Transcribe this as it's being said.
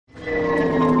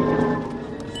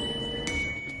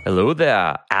Hello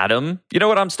there, Adam. You know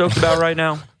what I'm stoked about right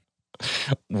now?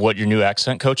 What your new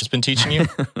accent coach has been teaching you?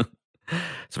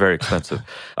 It's very expensive.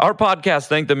 Our podcast,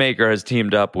 Thank the Maker, has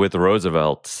teamed up with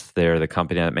Roosevelt. They're the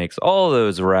company that makes all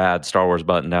those rad Star Wars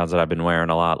button-downs that I've been wearing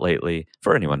a lot lately,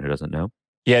 for anyone who doesn't know.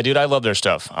 Yeah, dude, I love their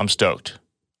stuff. I'm stoked.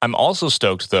 I'm also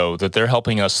stoked, though, that they're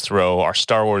helping us throw our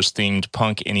Star Wars-themed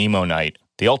punk and emo night,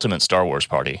 the ultimate Star Wars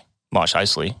party. Mosh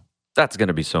Eisley. That's going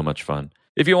to be so much fun.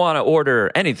 If you want to order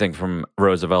anything from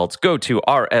Roosevelt's, go to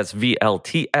rsvlts.com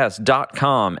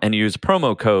and use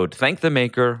promo code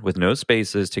ThankTheMaker with no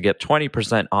spaces to get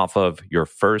 20% off of your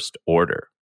first order.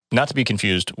 Not to be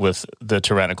confused with the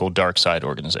tyrannical Dark Side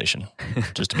organization,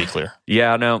 just to be clear.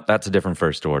 Yeah, no, that's a different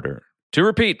first order. To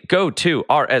repeat, go to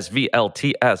rsvlts.com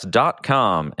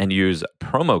and use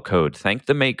promo code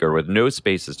ThankTheMaker with no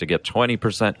spaces to get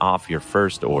 20% off your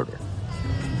first order.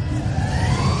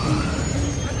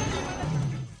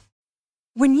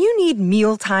 When you need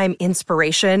mealtime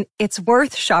inspiration, it's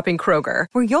worth shopping Kroger,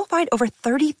 where you'll find over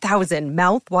 30,000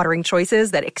 mouth-watering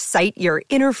choices that excite your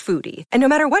inner foodie. And no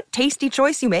matter what tasty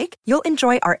choice you make, you'll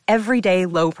enjoy our everyday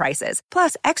low prices,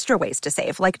 plus extra ways to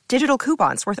save, like digital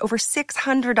coupons worth over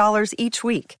 $600 each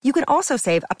week. You can also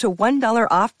save up to $1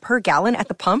 off per gallon at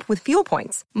the pump with fuel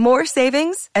points. More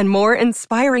savings and more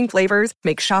inspiring flavors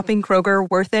make shopping Kroger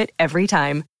worth it every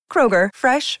time. Kroger,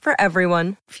 fresh for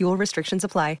everyone. Fuel restrictions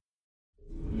apply.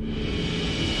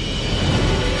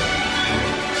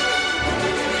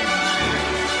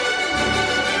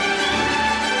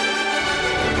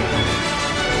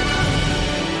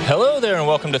 Hello there, and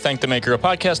welcome to Thank the Maker, a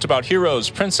podcast about heroes,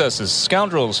 princesses,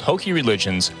 scoundrels, hokey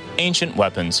religions, ancient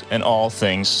weapons, and all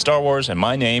things Star Wars. And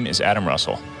my name is Adam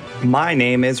Russell. My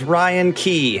name is Ryan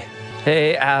Key.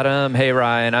 Hey, Adam. Hey,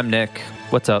 Ryan. I'm Nick.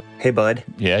 What's up? Hey, bud.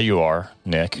 Yeah, you are,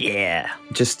 Nick. Yeah.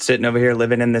 Just sitting over here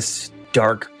living in this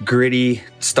dark, gritty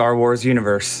Star Wars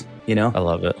universe, you know? I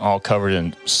love it. All covered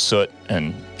in soot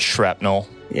and shrapnel.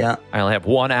 Yeah. I only have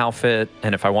one outfit,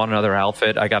 and if I want another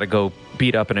outfit, I got to go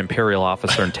beat up an Imperial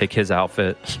officer and take his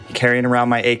outfit. Carrying around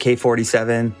my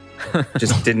AK-47.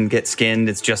 Just didn't get skinned.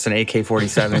 It's just an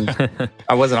AK-47.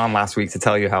 I wasn't on last week to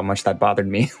tell you how much that bothered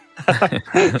me.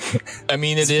 I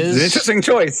mean, it is It's an interesting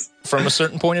choice. From a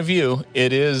certain point of view,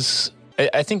 it is.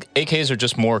 I think AKs are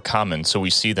just more common, so we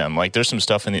see them. Like, there's some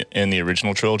stuff in the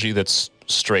original trilogy that's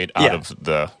straight out of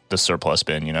the surplus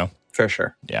bin, you know? For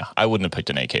sure. Yeah, I wouldn't have picked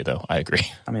an AK, though. I agree.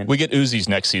 I mean, we get Uzis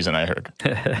next season, I heard.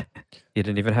 You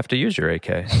didn't even have to use your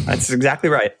AK. that's exactly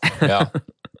right. Yeah.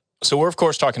 So we're, of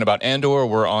course, talking about Andor.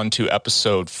 We're on to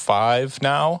episode 5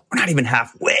 now. We're not even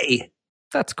halfway.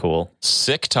 That's cool.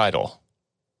 Sick title.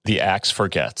 The Axe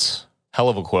Forgets. Hell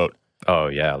of a quote. Oh,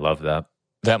 yeah. I love that.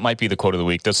 That might be the quote of the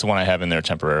week. That's the one I have in there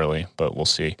temporarily, but we'll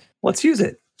see. Let's use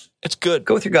it. It's good.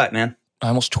 Go with your gut, man. I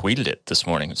almost tweeted it this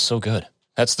morning. It's so good.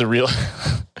 That's the real...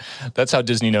 That's how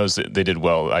Disney knows that they did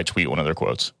well. I tweet one of their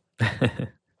quotes.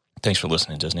 Thanks for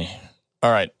listening, Disney. All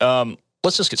right.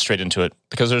 Let's just get straight into it,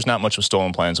 because there's not much with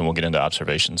Stolen Plans, and we'll get into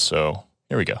observations. So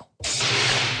here we go.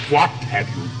 What have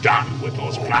you done with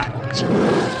those plans?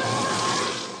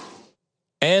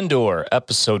 Andor,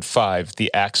 Episode 5,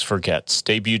 The Axe Forgets,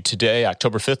 debuted today,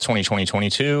 October 5th,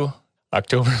 2022.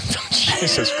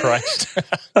 Jesus Christ.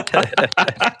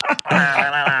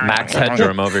 Max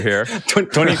Headroom over here.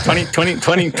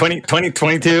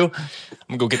 2022. I'm going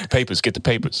to go get the papers,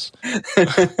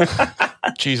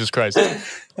 Jesus Christ.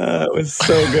 It was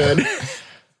so good.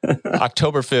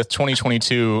 October 5th,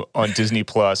 2022 on Disney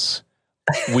Plus.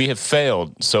 We have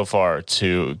failed so far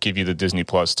to give you the Disney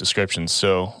Plus description,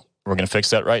 so we're going to fix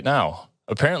that right now.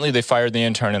 Apparently, they fired the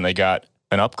intern and they got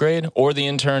an upgrade, or the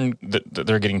intern that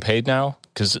they're getting paid now,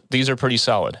 because these are pretty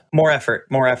solid. More effort.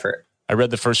 I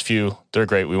read the first few. They're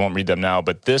great. We won't read them now,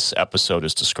 but this episode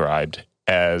is described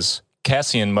as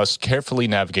Cassian must carefully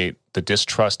navigate the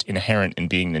distrust inherent in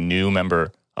being the new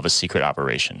member of a secret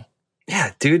operation.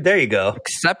 Yeah, dude, there you go.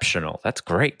 Exceptional. That's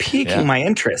great. Piquing my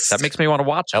interest. That makes me want to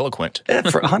watch it. Eloquent. Yeah,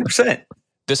 for 100%.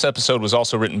 This episode was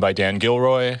also written by Dan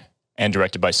Gilroy and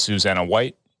directed by Susanna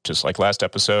White, just like last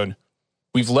episode.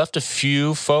 We've left a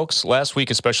few folks. Last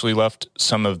week especially left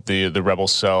some of the Rebel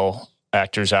Cell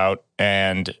actors out.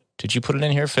 And did you put it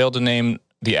in here? Failed to name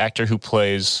the actor who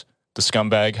plays the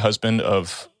scumbag husband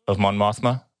of Mon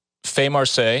Mothma. Faye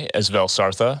Marseille as Vel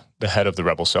Sartha, the head of the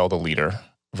Rebel Cell, the leader.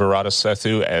 Verada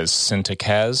Sethu as Cinta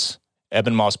Kaz.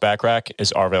 Eben Moss Backrack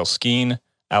as Arvel Skeen.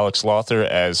 Alex Lothar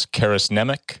as Karis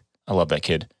Nemec. I love that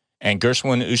kid. And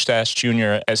Gershwin Ustash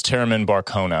Jr. as Terramin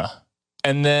Barcona.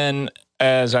 And then,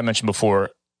 as I mentioned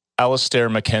before, Alistair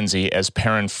Mackenzie as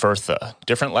Perrin Firtha.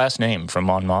 Different last name from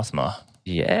Mon Mothma.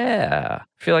 Yeah.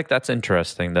 I feel like that's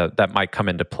interesting. That might come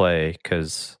into play,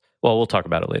 because Well, we'll talk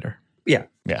about it later. Yeah.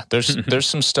 Yeah, there's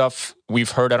some stuff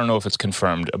we've heard, I don't know if it's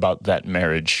confirmed, about that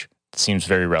marriage. It seems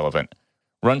very relevant.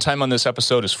 Runtime on this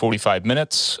episode is 45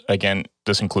 minutes. Again,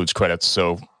 this includes credits,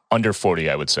 so under 40,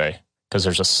 I would say, because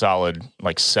there's a solid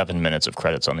 7 minutes of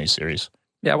credits on these series.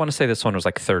 Yeah, I want to say this one was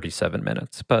 37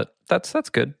 minutes, but that's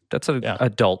good. That's an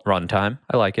adult runtime.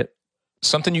 I like it.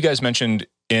 Something you guys mentioned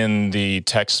in the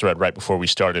text thread right before we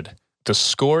started, the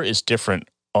score is different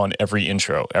on every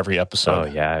intro, every episode. Oh,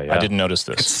 yeah. I didn't notice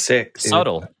this. It's sick. Dude.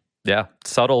 Subtle. Yeah,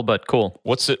 subtle, but cool.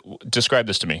 What's it? Describe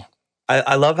this to me.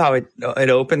 I love how it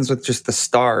opens with just the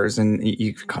stars, and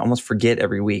you almost forget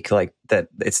every week that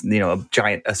it's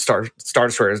a star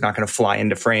destroyer is not going to fly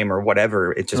into frame or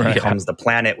whatever. It just becomes the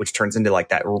planet, which turns into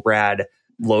that rad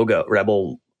logo,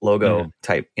 rebel logo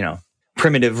type,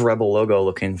 primitive rebel logo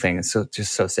looking thing. It's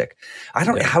just so sick.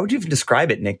 How would you describe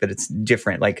it, Nick, that it's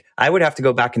different? I would have to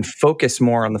go back and focus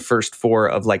more on the first four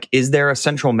of is there a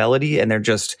central melody and they're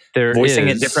just voicing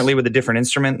it differently with a different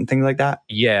instrument and things like that?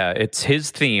 Yeah, it's his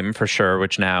theme for sure,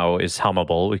 which now is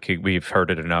hummable. We've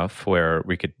heard it enough where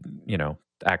we could,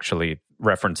 actually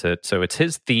reference it. So it's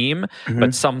his theme,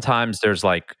 but sometimes there's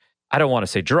I don't want to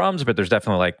say drums, but there's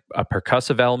definitely a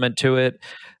percussive element to it.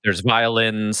 There's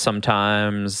violins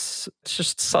sometimes. It's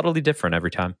just subtly different every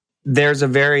time. There's a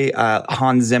very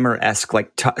Hans Zimmer-esque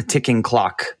ticking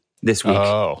clock this week.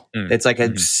 Oh. It's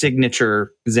a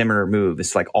signature Zimmer move.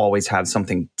 It's always have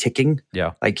something ticking.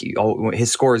 Yeah.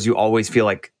 His scores, you always feel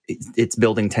it's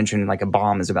building tension, like a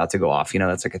bomb is about to go off.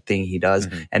 That's a thing he does.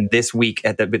 And this week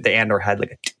at the Andor had a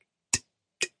tick, tick,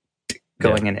 tick, tick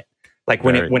going in it.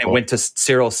 When it went to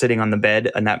Cyril sitting on the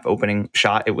bed in that opening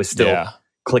shot, it was still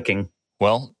clicking.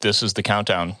 Well, this is the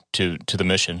countdown to the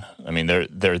mission. I mean,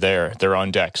 they're there. They're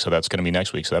on deck, so that's going to be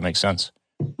next week, so that makes sense.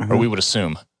 Or we would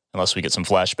assume, unless we get some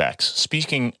flashbacks.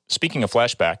 Speaking of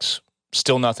flashbacks,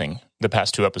 still nothing the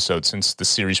past 2 episodes since the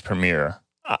series premiere.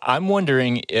 I'm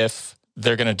wondering if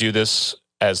they're going to do this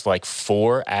as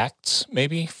 4 acts,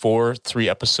 maybe 4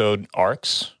 3-episode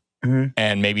arcs,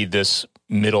 and maybe this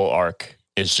middle arc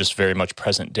is just very much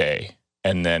present day.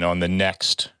 And then on the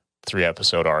next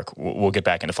 3-episode arc, we'll get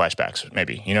back into flashbacks,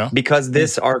 maybe, Because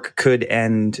this arc could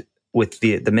end with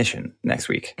the mission next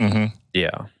week.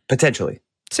 Yeah. Potentially.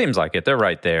 Seems like it. They're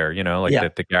right there,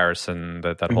 the garrison,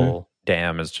 that whole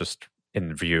dam is just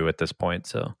in view at this point.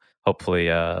 So hopefully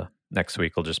next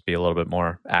week will just be a little bit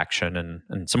more action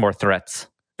and some more threats.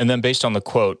 And then based on the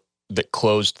quote that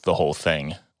closed the whole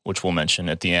thing, which we'll mention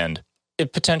at the end,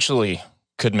 it potentially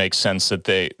could make sense that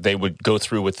they would go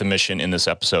through with the mission in this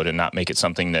episode and not make it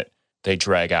something that they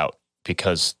drag out,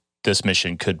 because this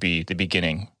mission could be the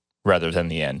beginning rather than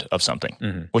the end of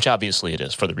something, which obviously it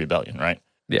is for the rebellion, right?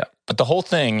 Yeah. But the whole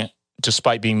thing,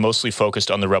 despite being mostly focused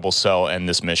on the rebel cell and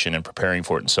this mission and preparing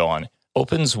for it and so on,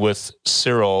 opens with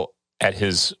Cyril at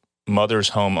his mother's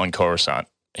home on Coruscant,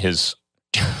 his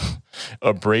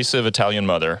abrasive Italian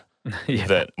mother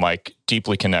that Mike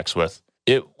deeply connects with.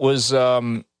 It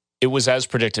was as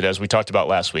predicted, as we talked about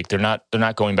last week. They're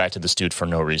not going back to this dude for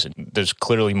no reason. There's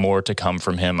clearly more to come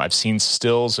from him. I've seen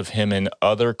stills of him in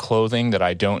other clothing that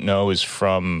I don't know if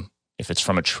it's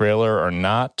from a trailer or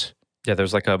not. Yeah,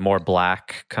 there's a more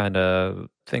black kind of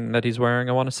thing that he's wearing,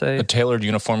 I want to say. A tailored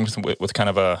uniform with kind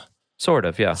of a... Sort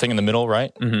of, yeah. Thing in the middle,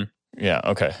 right? Yeah,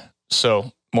 okay.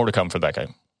 So, more to come for that guy.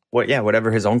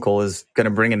 Whatever his uncle is going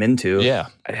to bring him into. Yeah.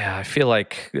 Yeah, I feel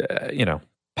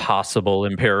possible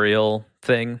Imperial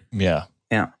thing. Yeah.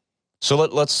 So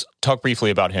let's talk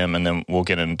briefly about him, and then we'll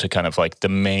get into kind of the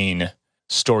main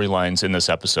storylines in this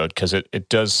episode, because it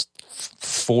does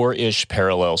 4-ish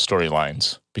parallel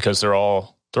storylines, because they're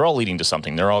all leading to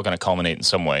something. They're all going to culminate in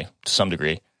some way, to some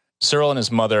degree. Cyril and his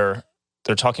mother,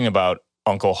 they're talking about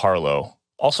Uncle Harlow.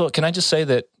 Also, can I just say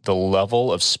that the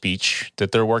level of speech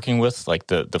that they're working with,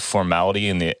 the formality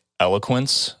and the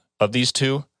eloquence of these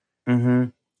two.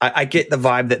 I get the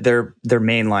vibe that they're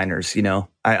mainliners,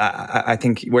 I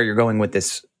think where you're going with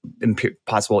this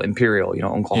possible Imperial,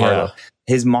 Uncle Harlow.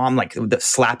 His mom,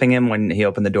 slapping him when he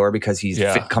opened the door because he's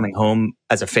coming home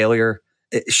as a failure.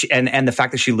 And the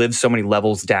fact that she lives so many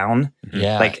levels down.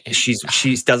 Yeah. She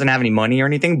doesn't have any money or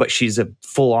anything, but she's a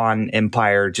full-on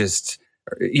empire, just...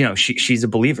 she's a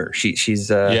believer.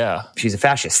 She's a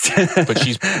fascist.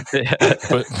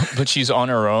 but she's on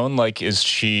her own. Is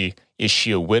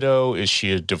she a widow? Is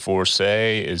she a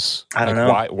divorcee? I don't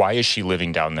know. Why is she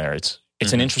living down there?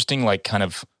 It's an interesting kind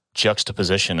of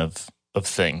juxtaposition of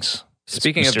things.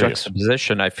 Speaking of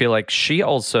juxtaposition, I feel like she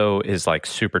also is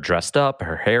super dressed up.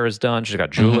 Her hair is done. She's got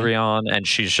jewelry on, and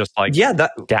she's just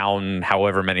down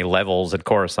however many levels at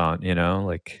Coruscant.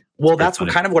 Well, that's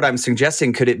kind of what I'm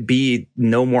suggesting. Could it be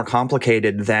no more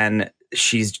complicated than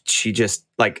she just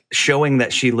like showing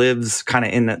that she lives kind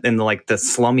of in like the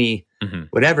slummy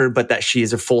whatever, but that she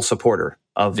is a full supporter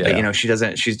of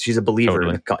she's a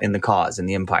believer in the cause and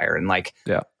the empire, and like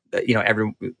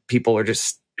every people are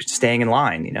just staying in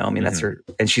line, I mean, that's her,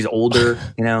 and she's older,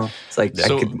 it's like,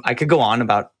 so, I could go on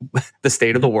about the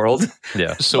state of the world.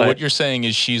 Yeah. So what you're saying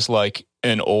is she's like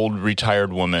an old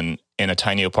retired woman in a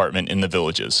tiny apartment in the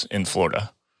Villages in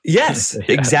Florida. Yes,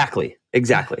 exactly.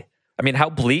 I mean, how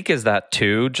bleak is that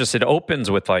too? Just it opens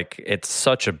with like, it's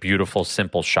such a beautiful,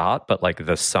 simple shot, but like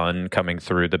the sun coming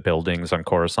through the buildings on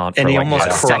Coruscant. And he almost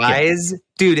cries.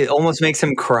 Dude, it almost makes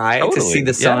him cry to see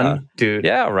the sun. Dude.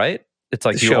 Yeah, right? It's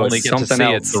like you only get to see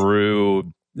it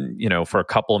through, for a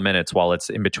couple of minutes while it's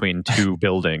in between two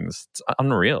buildings. It's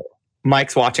unreal.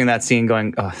 Mike's watching that scene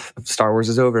going, oh, Star Wars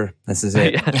is over. This is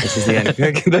it. This is the end.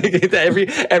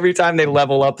 every time they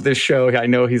level up this show, I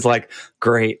know he's like,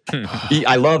 great.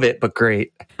 I love it, but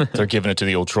great. They're giving it to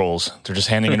the old trolls. They're just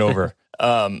handing it over.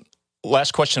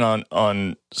 Last question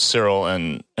on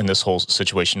Syril and this whole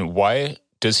situation. Why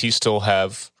does he still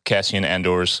have Cassian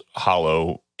Andor's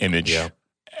hollow image? Yeah.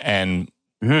 And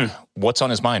what's on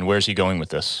his mind? Where's he going with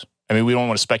this? I mean, we don't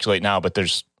want to speculate now, but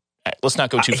let's not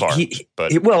go too far.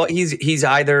 He's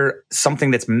either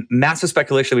something that's massive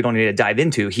speculation we don't need to dive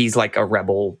into. He's like a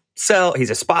rebel cell.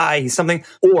 He's a spy. He's something.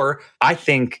 Or I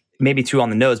think maybe too on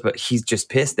the nose, but he's just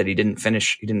pissed that he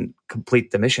didn't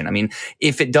complete the mission. I mean,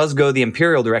 if it does go the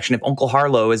Imperial direction, if Uncle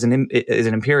Harlow is an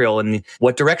Imperial, and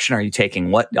what direction are you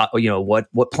taking? What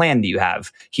plan do you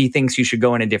have? He thinks you should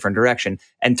go in a different direction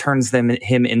and turns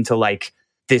him into like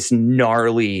this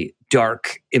gnarly,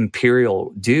 dark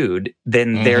Imperial dude.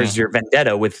 Then there's your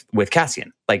vendetta with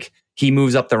Cassian. Like he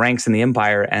moves up the ranks in the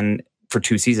Empire, and for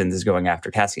 2 seasons is going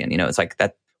after Cassian. It's like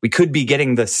that. We could be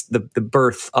getting the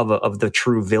birth of the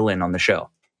true villain on the show.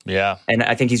 Yeah. And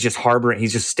I think he's just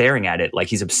he's just staring at it like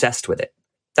he's obsessed with it.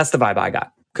 That's the vibe I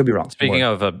got. Could be wrong. Speaking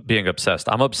of being obsessed,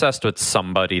 I'm obsessed with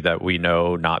somebody that we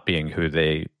know not being who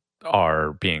they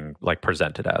are being like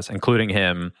presented as, including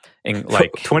him in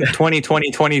like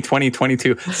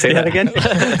 2022. Say that again.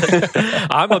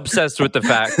 I'm obsessed with the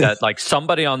fact that like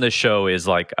somebody on this show is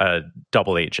like a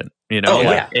double agent, in one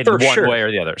way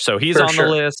or the other. So he's on the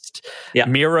list. Yeah.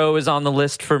 Miro is on the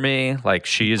list for me. Like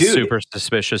she is super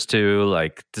suspicious too.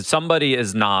 Like somebody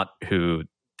is not who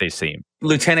they seem.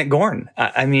 Lieutenant Gorn.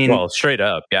 I mean, well, straight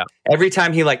up, yeah. Every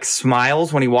time he like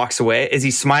smiles when he walks away, is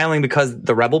he smiling because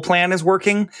the rebel plan is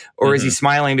working, or is he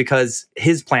smiling because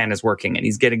his plan is working and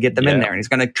he's going to get them in there and he's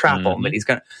going to trap them and he's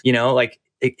going to,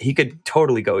 he could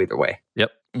totally go either way.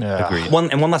 Yep. Yeah. Agreed.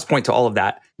 One last point to all of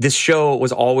that. This show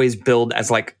was always billed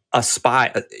as like a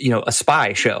spy, a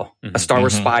spy show, a Star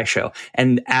Wars spy show.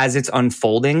 And as it's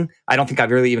unfolding, I don't think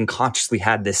I've really even consciously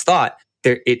had this thought.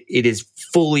 It is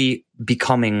fully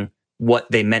becoming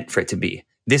what they meant for it to be.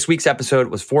 This week's episode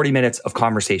was 40 minutes of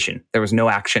conversation. There was no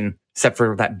action except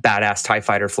for that badass TIE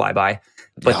fighter flyby.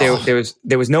 But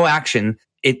there was no action.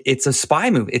 It's a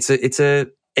spy movie.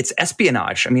 It's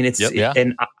espionage. I mean,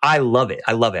 and I love it.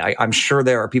 I love it. I'm sure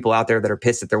there are people out there that are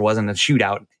pissed that there wasn't a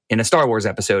shootout in a Star Wars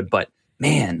episode, but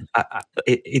man,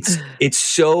 it's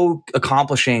so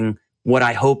accomplishing what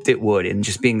I hoped it would, and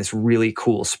just being this really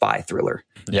cool spy thriller.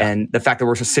 Yeah. And the fact that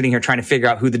we're just sitting here trying to figure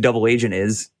out who the double agent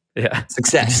is. Yeah.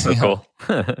 Success. So cool.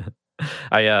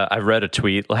 I read a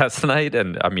tweet last night,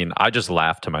 and I mean, I just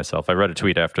laughed to myself. I read a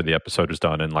tweet after the episode was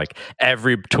done, and like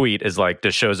every tweet is like,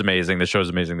 this show's amazing, this show's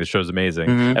amazing, this show's amazing.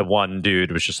 And one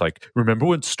dude was just like, remember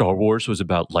when Star Wars was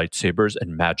about lightsabers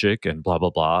and magic and blah,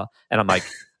 blah, blah? And I'm like,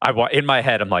 in my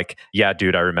head, I'm like, yeah,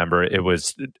 dude, I remember it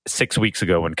was 6 weeks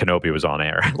ago when Kenobi was on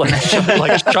air.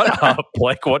 Shut up.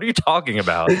 Like, what are you talking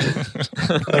about?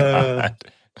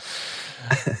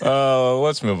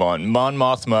 Let's move on. Mon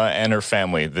Mothma and her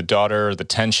family, the daughter, the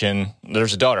tension.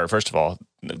 There's a daughter, first of all,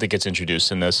 that gets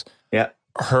introduced in this. Yeah.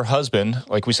 Her husband,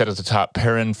 like we said at the top,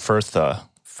 Perrin Furtha.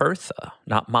 Furtha,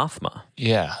 not Mothma.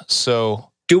 Yeah.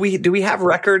 So do we have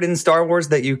record in Star Wars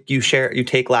that you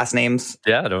take last names?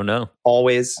 Yeah, I don't know.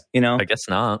 Always, I guess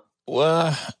not.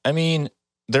 Well, I mean,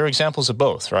 there are examples of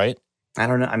both, right? I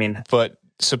don't know. I mean, but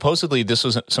supposedly this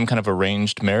was some kind of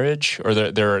arranged marriage, or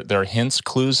there are hints,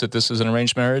 clues that this is an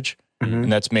arranged marriage,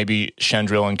 and that's maybe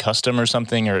Chandrilan custom or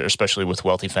something, or especially with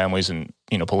wealthy families and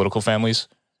political families.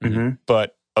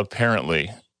 But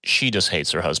apparently, she just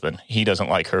hates her husband. He doesn't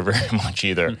like her very much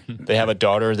either. They have a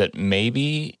daughter that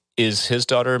maybe is his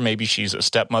daughter, maybe she's a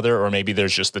stepmother, or maybe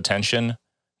there's just the tension.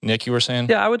 Nick, you were saying?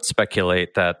 Yeah, I would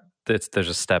speculate that there's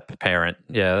a step parent.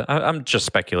 Yeah, I'm just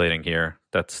speculating here.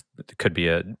 It could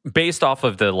be based off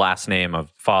of the last name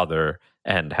of father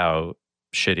and how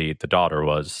shitty the daughter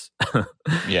was.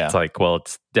 Yeah. It's like, well,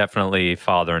 it's definitely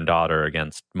father and daughter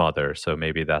against mother. So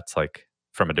maybe that's like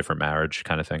from a different marriage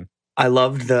kind of thing. I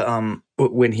loved the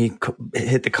when he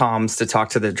hit the comms to talk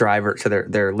to the driver, to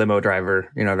their limo driver,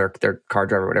 their car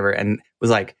driver, whatever, and was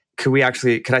like, could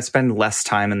I spend less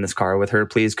time in this car with her,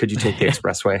 please? Could you take the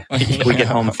expressway? Can we get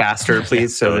home faster,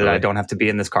 please, so that I don't have to be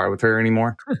in this car with her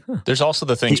anymore? There's also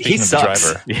the thing, speaking of sucks.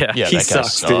 the driver. Yeah, he that guy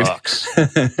sucks,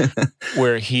 dude.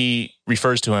 Where he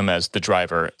refers to him as the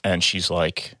driver, and she's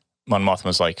like, Mon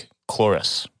Mothma's like,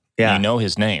 Cloris. Yeah. You know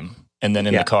his name. And then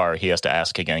in the car, he has to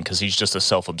ask again because he's just a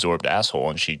self-absorbed asshole,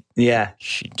 and she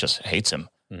just hates him,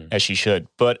 as she should.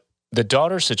 But the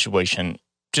daughter situation,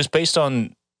 just based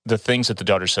on the things that the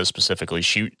daughter says specifically,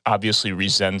 she obviously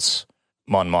resents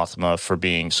Mon Mothma for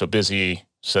being so busy,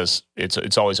 says it's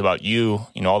always about you,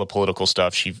 all the political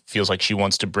stuff. She feels like she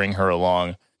wants to bring her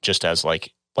along just as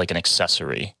like an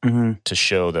accessory to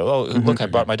show that, look, I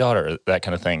brought my daughter, that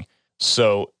kind of thing.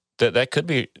 So that could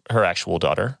be her actual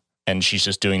daughter. And she's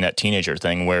just doing that teenager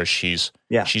thing where she's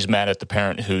mad at the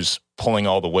parent who's pulling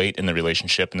all the weight in the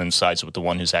relationship and then sides with the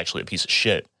one who's actually a piece of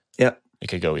shit. Yep. It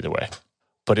could go either way.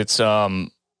 But it's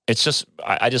just,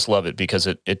 I just love it because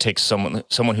it takes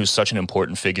someone who's such an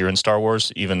important figure in Star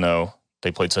Wars, even though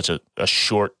they played such a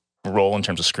short role in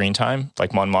terms of screen time,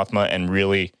 like Mon Mothma, and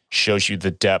really shows you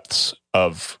the depths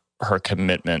of her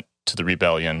commitment to the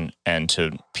rebellion and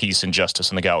to peace and justice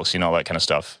in the galaxy and all that kind of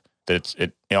stuff. That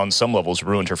it on some levels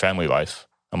ruined her family life,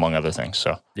 among other things.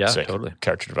 So yeah, totally.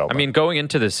 Character development. I mean, going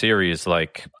into the series,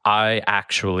 like I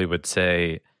actually would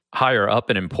say higher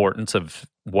up in importance of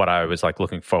what I was like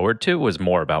looking forward to was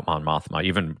more about Mon Mothma,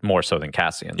 even more so than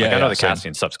Cassian. Like I know the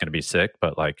Cassian stuff's going to be sick,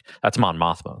 but like that's Mon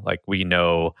Mothma. Like we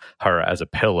know her as a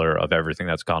pillar of everything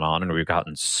that's gone on, and we've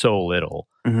gotten so little.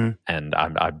 And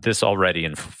I'm this already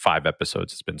in 5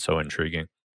 episodes has been so intriguing.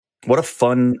 What a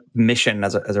fun mission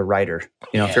as a writer.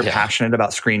 If you're passionate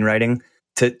about screenwriting,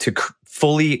 to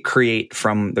fully create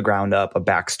from the ground up a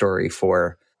backstory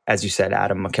for, as you said,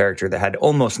 Adam, a character that had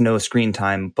almost no screen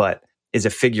time, but is a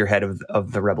figurehead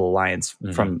of the Rebel Alliance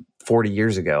from 40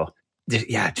 years ago.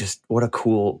 Yeah, just what a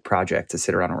cool project to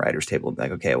sit around a writer's table and be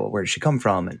like, okay, well, where does she come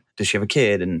from? And does she have a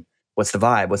kid? And what's the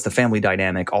vibe? What's the family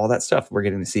dynamic? All that stuff we're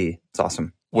getting to see. It's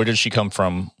awesome. Where did she come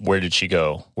from? Where did she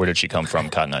go? Where did she come from,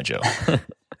 Cotton Eye Joe?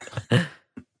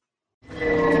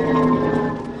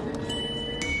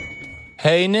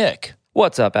 Hey, Nick.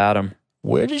 What's up, Adam?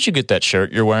 Where did you get that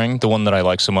shirt you're wearing? The one that I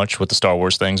like so much with the Star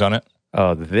Wars things on it?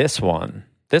 Oh, this one.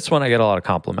 This one I get a lot of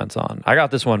compliments on. I got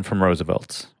this one from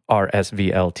Roosevelt's,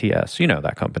 RSVLTS. You know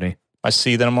that company. I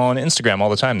see them on Instagram all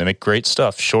the time. They make great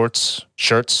stuff. Shorts,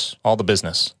 shirts, all the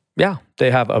business. Yeah,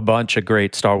 they have a bunch of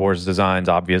great Star Wars designs,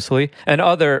 obviously, and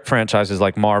other franchises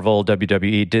like Marvel,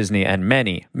 WWE, Disney, and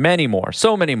many, many more.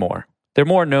 So many more. They're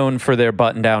more known for their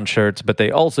button-down shirts, but they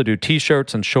also do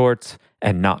t-shirts and shorts,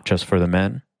 and not just for the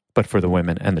men, but for the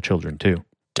women and the children too.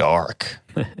 Dark.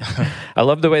 I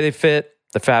love the way they fit.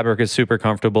 The fabric is super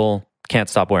comfortable. Can't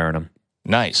stop wearing them.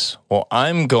 Nice. Well,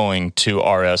 I'm going to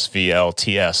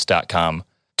rsvlts.com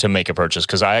to make a purchase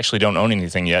because I actually don't own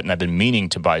anything yet, and I've been meaning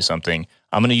to buy something.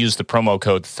 I'm going to use the promo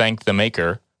code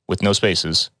ThankTheMaker with no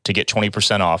spaces to get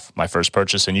 20% off my first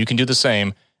purchase, and you can do the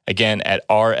same, again, at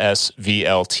rsvlts.com.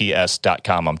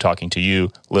 I'm talking to you,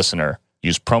 listener.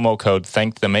 Use promo code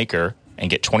ThankTheMaker and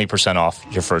get 20% off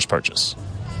your first purchase.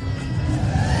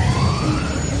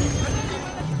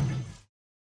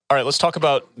 All right, let's talk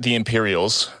about the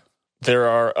Imperials. There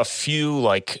are a few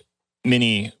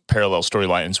mini parallel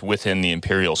storylines within the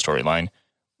Imperial storyline.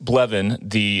 Blevin,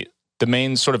 the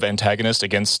main sort of antagonist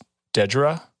against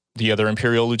Dedra, the other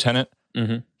Imperial lieutenant,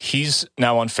 he's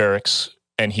now on Ferrix,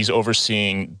 and he's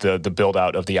overseeing the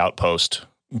build-out of the outpost.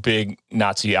 Big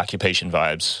Nazi occupation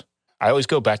vibes. I always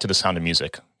go back to The Sound of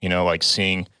Music, like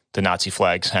seeing the Nazi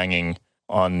flags hanging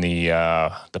on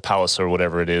the palace or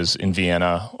whatever it is in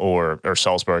Vienna or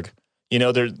Salzburg.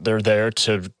 They're there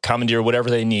to commandeer whatever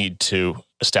they need to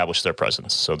establish their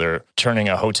presence. So they're turning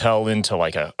a hotel into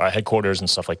like a headquarters and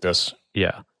stuff like this.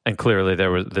 Yeah. And clearly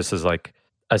this is like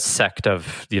a sect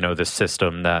of, this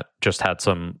system that just had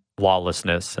some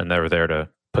lawlessness, and they were there to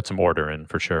put some order in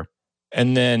for sure.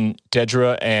 And then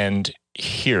Dedra and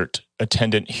Hirt,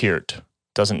 Attendant Hirt,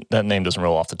 that name doesn't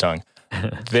roll off the tongue.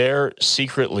 They're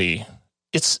secretly,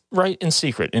 it's right in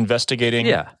secret, investigating.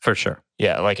 Yeah, for sure.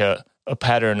 Yeah, like a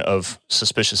pattern of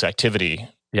suspicious activity.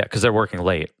 Yeah, because they're working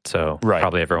late, so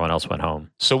probably everyone else went home.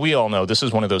 So we all know this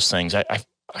is one of those things. I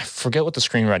forget what the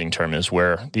screenwriting term is,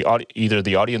 where either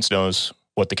the audience knows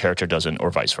what the character doesn't, or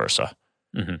vice versa.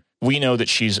 We know that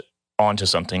she's onto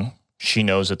something. She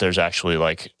knows that there's actually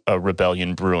like a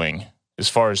rebellion brewing, as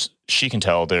far as she can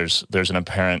tell, there's an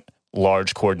apparent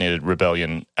large coordinated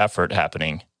rebellion effort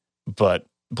happening, but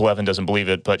Blevin doesn't believe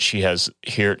it, but she has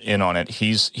heard in on it.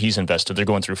 He's invested. They're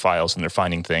going through files and they're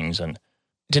finding things. And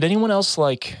did anyone else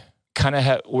like kind of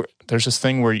have, there's this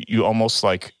thing where you almost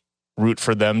like root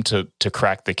for them to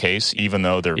crack the case, even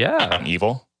though they're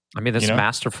evil? I mean, it's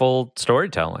masterful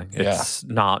storytelling. It's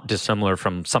not dissimilar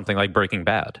from something like Breaking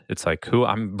Bad. It's like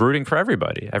I'm rooting for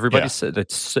everybody. It's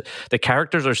the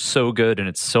characters are so good and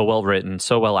it's so well written,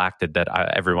 so well acted that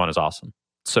everyone is awesome.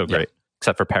 So great,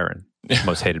 except for Perrin,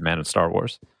 most hated man in Star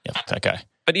Wars. Yeah, that guy.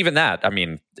 But even that, I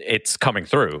mean, it's coming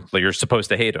through. Like, you're supposed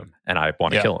to hate him, and I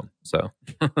want to kill him. So.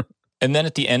 And then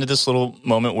at the end of this little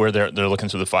moment where they're looking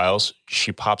through the files,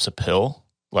 she pops a pill.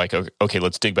 Like, okay,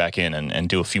 let's dig back in and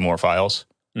do a few more files.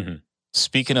 Mm-hmm.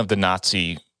 Speaking of the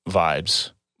Nazi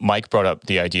vibes, Mike brought up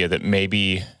the idea that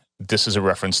maybe this is a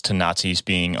reference to Nazis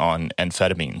being on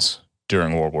amphetamines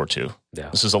during World War II. Yeah.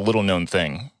 This is a little known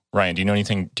thing. Ryan, do you know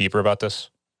anything deeper about this?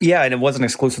 Yeah, and it wasn't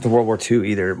exclusive to World War II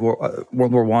either.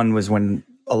 World War I was when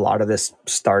a lot of this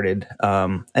started.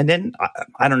 And then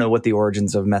I don't know what the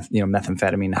origins of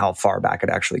methamphetamine, how far back it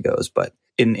actually goes, but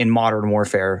in modern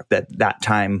warfare, that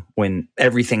time when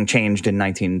everything changed in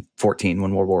 1914,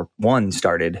 when World War I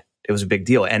started, it was a big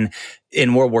deal. And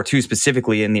in World War II,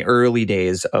 specifically in the early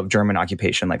days of German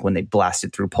occupation, like when they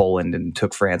blasted through Poland and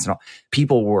took France and all,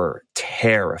 people were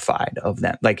terrified of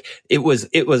them. Like it was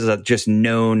a just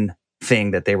known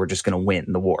thing that they were just going to win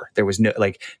the war. There was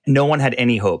no one had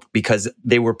any hope because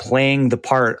they were playing the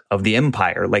part of the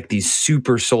empire, like these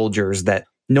super soldiers that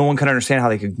no one could understand how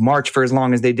they could march for as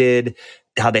long as they did,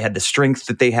 how they had the strength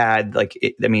that they had.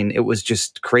 It was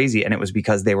just crazy. And it was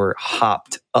because they were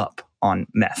hopped up on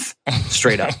meth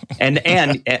straight up. And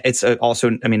it's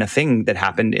also, a thing that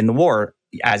happened in the war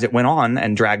as it went on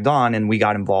and dragged on, and we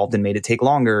got involved and made it take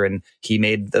longer. And he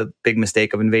made the big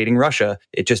mistake of invading Russia.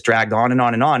 It just dragged on and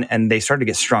on and on. And they started to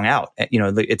get strung out.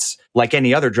 It's like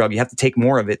any other drug. You have to take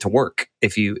more of it to work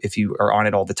if you are on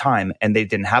it all the time. And they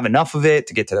didn't have enough of it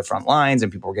to get to the front lines,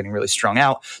 and people were getting really strung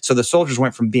out. So the soldiers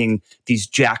went from being these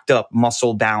jacked up,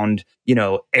 muscle bound,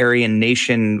 Aryan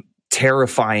nation,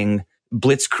 terrifying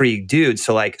blitzkrieg dudes,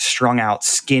 so like strung out,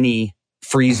 skinny,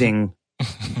 freezing,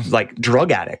 like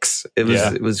drug addicts.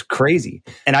 It was crazy.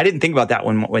 And I didn't think about that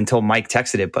until Mike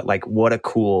texted it, but like, what a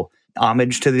cool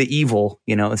homage to the evil,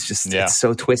 it's just, it's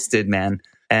so twisted, man.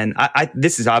 And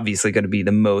this is obviously going to be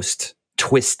the most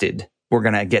twisted we're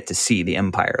going to get to see the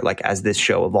Empire, like as this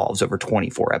show evolves over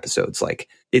 24 episodes, like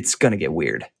it's going to get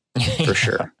weird for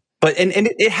sure. But, and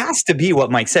it has to be what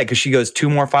Mike said, because she goes 2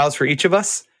 more files for each of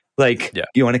us. Like,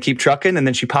 you want to keep trucking? And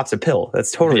then she pops a pill.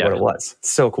 That's totally what it was.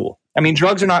 So cool. I mean,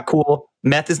 drugs are not cool.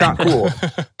 Meth is not cool.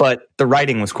 But the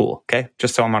writing was cool. Okay.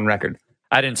 Just so I'm on record.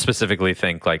 I didn't specifically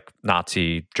think like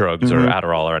Nazi drugs or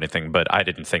Adderall or anything, but I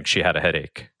didn't think she had a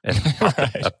headache. And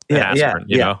aspirin,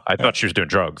 you know? I thought she was doing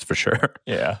drugs for sure.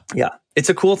 Yeah. Yeah. It's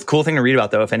a cool thing to read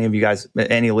about, though. If any of you guys,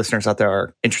 any listeners out there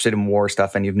are interested in war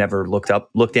stuff and you've never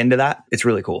looked into that, it's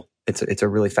really cool. It's a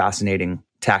really fascinating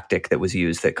tactic that was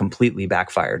used that completely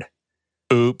backfired.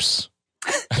 Oops.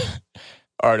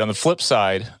 All right. On the flip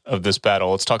side of this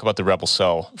battle, let's talk about the Rebel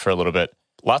Cell for a little bit.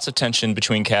 Lots of tension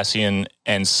between Cassian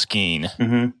and Skeen.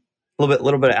 Mm-hmm. A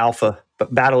little bit of alpha,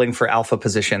 but battling for alpha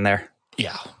position there.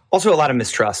 Yeah. Also a lot of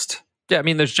mistrust. Yeah, I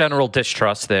mean, there's general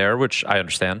distrust there, which I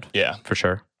understand. Yeah. For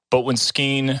sure. But when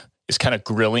Skeen is kind of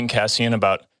grilling Cassian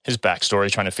about his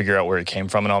backstory, trying to figure out where he came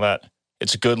from and all that,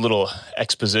 it's a good little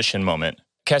exposition moment.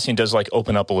 Cassian does like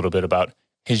open up a little bit about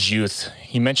his youth.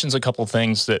 He mentions a couple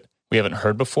things that we haven't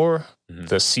heard before. Mm-hmm.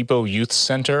 The Sipo Youth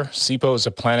Center. Sipo is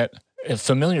a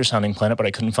familiar sounding planet, but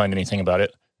I couldn't find anything about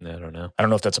it. I don't know. I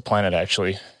don't know if that's a planet,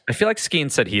 actually. I feel like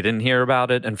Skeen said he didn't hear about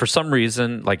it. And for some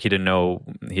reason, like he didn't know,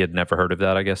 he had never heard of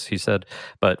that, I guess he said.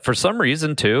 But for some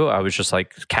reason, too, I was just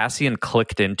like, Cassian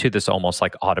clicked into this almost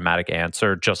like automatic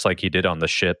answer, just like he did on the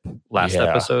ship last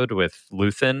episode with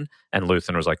Luthen. And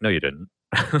Luthen was like, no, you didn't.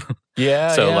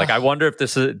 Like, I wonder if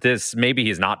this maybe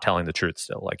he's not telling the truth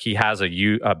still. Like he has a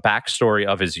backstory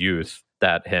of his youth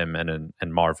that him and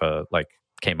Marva like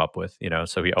came up with,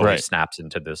 so he always snaps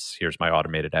into this, here's my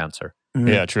automated answer. Mm-hmm.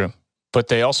 Yeah, true. But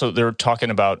they're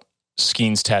talking about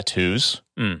Skeen's tattoos.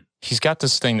 He's got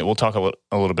this thing that we'll talk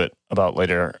a little bit about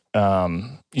later.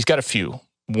 He's got a few.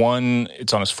 One,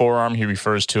 it's on his forearm. He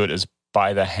refers to it as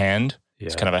by the hand. Yeah.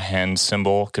 It's kind of a hand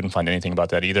symbol. Couldn't find anything about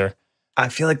that either. I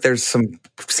feel like there's some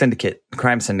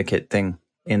crime syndicate thing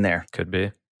in there. Could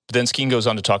be. But then Skeen goes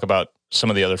on to talk about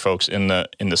some of the other folks in the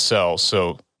cell.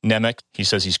 So Nemec, he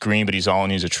says he's green, but he's all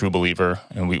and he's a true believer.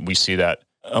 And we see that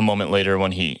a moment later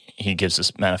when he gives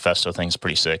this manifesto thing. It's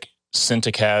pretty sick.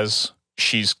 Sintakaz,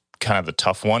 she's kind of the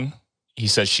tough one. He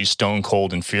says she's stone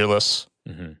cold and fearless.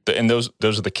 And those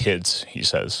are the kids, he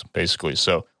says, basically.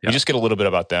 So we just get a little bit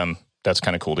about them. That's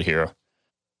kind of cool to hear.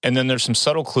 And then there's some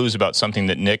subtle clues about something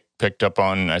that Nick picked up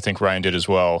on. I think Ryan did as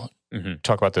well.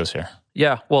 Talk about this here.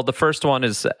 Yeah, well, the first one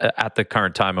is at the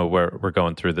current time of where we're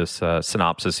going through this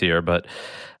synopsis here, but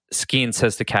Skeen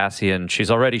says to Cassian,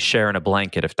 she's already sharing a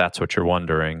blanket, if that's what you're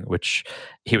wondering, which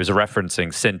he was referencing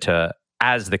Cinta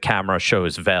as the camera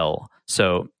shows Vel.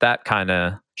 So that kind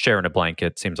of sharing a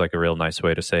blanket seems like a real nice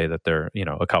way to say that they're,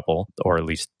 a couple, or at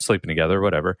least sleeping together,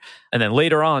 whatever. And then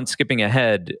later on, skipping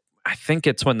ahead, I think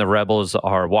it's when the rebels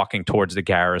are walking towards the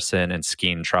garrison and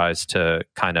Skeen tries to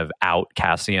kind of out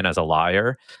Cassian as a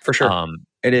liar. For sure.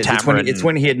 It is. It's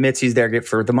when he admits he's there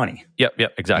for the money. Yep,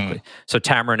 exactly. So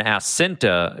Tamarin asks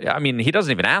Cinta. I mean, he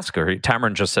doesn't even ask her.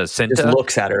 Tamarin just says Cinta. Just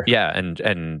looks at her. Yeah,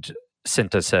 and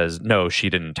Cinta says, no, she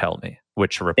didn't tell me.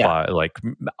 Which reply,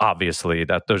 obviously,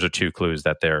 that those are two clues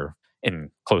that they're in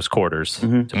close quarters,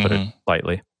 to put it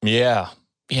lightly. Yeah,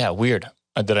 weird.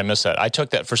 Did I miss that? I took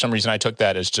that, for some reason,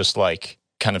 as just like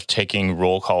kind of taking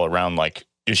roll call around, like,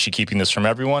 is she keeping this from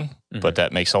everyone? But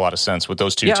that makes a lot of sense with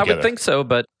those two together. Yeah, I would think so,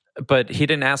 but he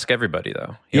didn't ask everybody,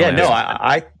 though.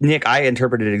 Nick, I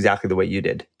interpreted it exactly the way you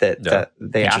did. That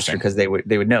they asked her because they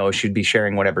would know she'd be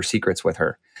sharing whatever secrets with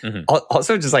her.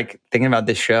 Also, just like thinking about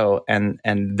this show and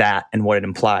what it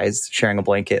implies, sharing a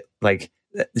blanket, like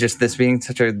just this being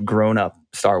such a grown up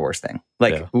Star Wars thing.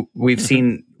 Like we've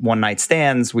seen one night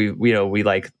stands. We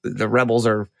like the rebels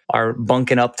are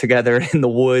bunking up together in the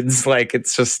woods. Like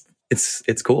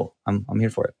it's cool. I'm here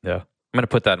for it. Yeah, I'm gonna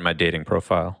put that in my dating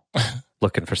profile.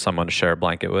 Looking for someone to share a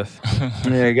blanket with.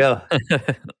 There you go.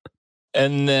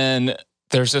 And then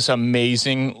there's this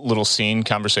amazing little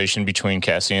conversation between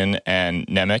Cassian and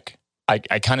Nemik. I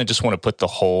kind of just want to put the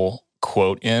whole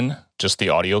quote in, just the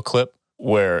audio clip,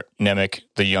 where Nemik,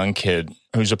 the young kid,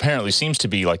 who's apparently seems to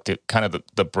be like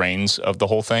the brains of the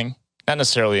whole thing, not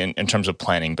necessarily in terms of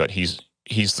planning, but he's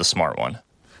the smart one.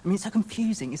 I mean, it's so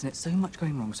confusing, isn't it? So much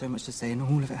going wrong, so much to say, and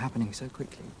all of it happening so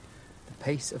quickly. The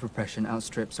pace of repression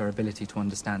outstrips our ability to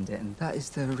understand it, and that is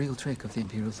the real trick of the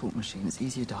Imperial thought machine. It's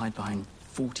easier to hide behind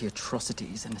 40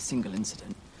 atrocities than a single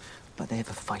incident, but they have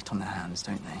a fight on their hands,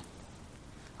 don't they?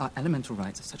 Our elemental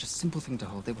rights are such a simple thing to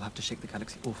hold, they will have to shake the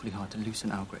galaxy awfully hard to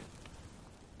loosen our grip.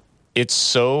 It's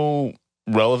so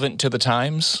relevant to the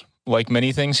times, like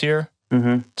many things here.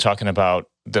 Talking about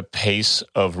the pace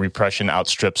of repression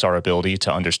outstrips our ability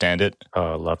to understand it.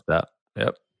 Oh, I love that.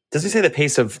 Yep. Does he say the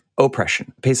pace of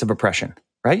oppression,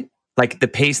 right? Like the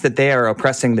pace that they are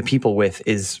oppressing the people with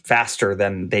is faster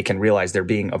than they can realize they're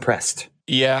being oppressed.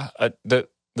 Yeah, the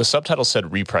subtitle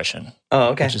said repression. Oh,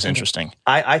 okay. Which is interesting.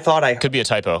 I thought could be a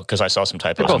typo because I saw some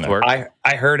typos in there.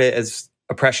 I heard it as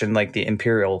oppression, like the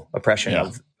imperial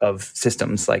oppression of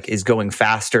systems, like is going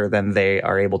faster than they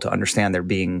are able to understand they're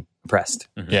being oppressed.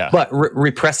 Yeah, but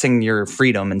repressing your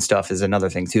freedom and stuff is anher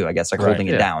thing too, I guess, like holding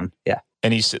it down. Yeah,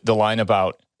 and the line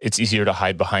about it's easier to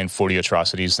hide behind 40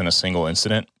 atrocities than a single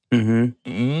incident.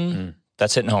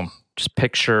 That's hitting home. Just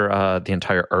picture the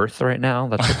entire Earth right now.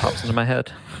 That's what pops into my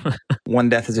head. One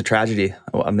death is a tragedy.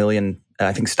 A million,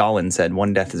 I think Stalin said,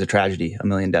 one death is a tragedy. A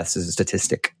million deaths is a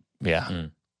statistic. Yeah.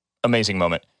 Amazing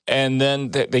moment. And then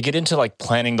they get into like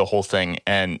planning the whole thing.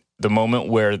 And the moment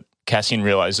where Cassian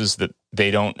realizes that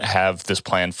they don't have this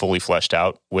plan fully fleshed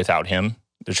out without him.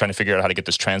 They're trying to figure out how to get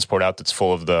this transport out that's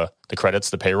full of the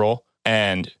credits, the payroll.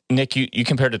 And Nick, you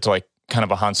compared it to like kind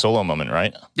of a Han Solo moment,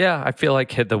 right? Yeah, I feel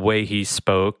like the way he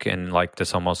spoke and like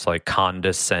this almost like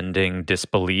condescending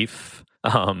disbelief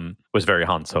was very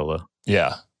Han Solo.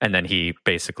 Yeah. And then he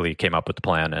basically came up with the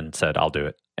plan and said, I'll do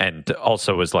it. And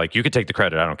also was like, you could take the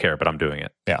credit, I don't care, but I'm doing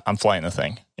it. Yeah, I'm flying the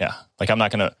thing. Yeah. Like I'm not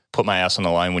going to put my ass on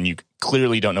the line when you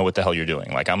clearly don't know what the hell you're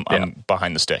doing. Like I'm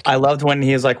behind the stick. I loved when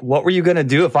he was like, what were you going to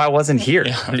do if I wasn't here?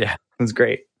 Yeah. It was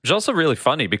great. It's also really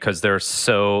funny because they're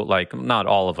so like, not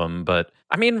all of them, but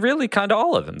I mean, really kind of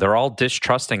all of them. They're all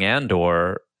distrusting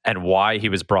Andor and why he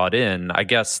was brought in. I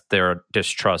guess their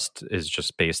distrust is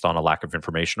just based on a lack of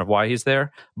information of why he's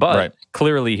there. But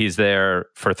clearly he's there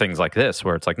for things like this,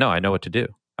 where it's like, no, I know what to do.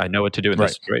 I know what to do in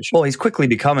this situation. Well, he's quickly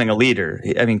becoming a leader.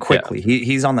 I mean, quickly. Yeah.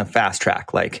 He's on the fast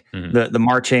track. Like the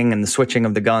marching and the switching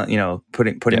of the gun,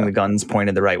 putting the guns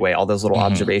pointed the right way, all those little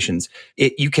observations.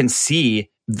 You can see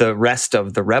the rest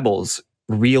of the rebels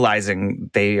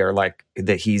realizing they are like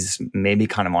that he's maybe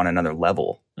kind of on another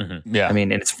level. Yeah, I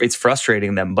mean, it's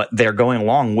frustrating them, but they're going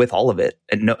along with all of it.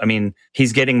 And no, I mean,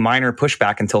 he's getting minor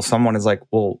pushback until someone is like,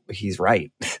 "Well, he's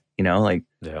right."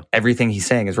 Everything he's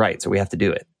saying is right, so we have to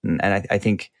do it. And I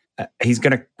think he's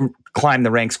going to climb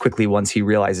the ranks quickly once he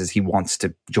realizes he wants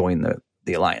to join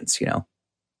the alliance.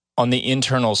 On the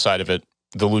internal side of it,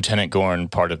 the Lieutenant Gorn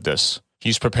part of this,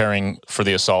 he's preparing for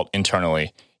the assault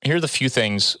internally. Here are the few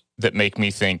things that make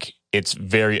me think it's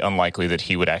very unlikely that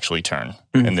he would actually turn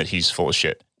and that he's full of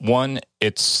shit. One,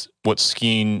 it's what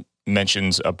Skeen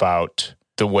mentions about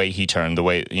the way he turned, the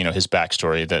way, his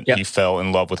backstory, that he fell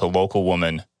in love with a local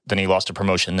woman, then he lost a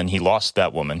promotion, then he lost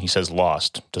that woman. He says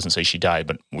lost, doesn't say she died,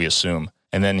 but we assume.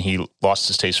 And then he lost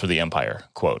his taste for the Empire,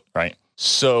 quote, right?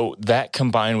 So that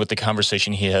combined with the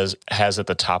conversation he has at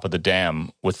the top of the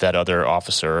dam with that other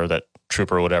officer or that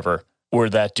trooper or whatever, where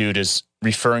that dude is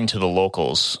referring to the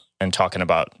locals and talking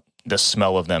about the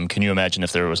smell of them. Can you imagine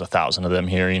if there was 1,000 of them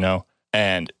here,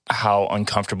 and how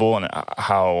uncomfortable and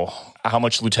how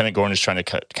much Lieutenant Gorn is trying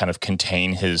to kind of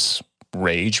contain his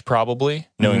rage, probably,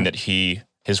 knowing that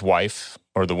his wife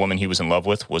or the woman he was in love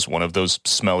with was one of those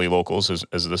smelly locals,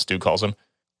 as this dude calls them.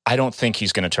 I don't think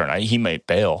he's going to turn. He might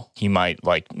bail. He might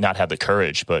not have the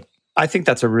courage, but I think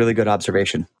that's a really good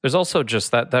observation. There's also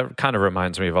just that kind of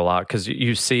reminds me of a lot, because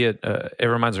you see it. It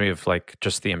reminds me of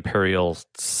just the Imperial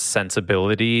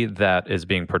sensibility that is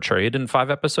being portrayed in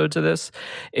 5 episodes of this.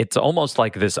 It's almost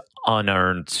like this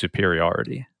unearned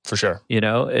superiority. For sure.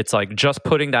 It's like just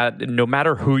putting that, no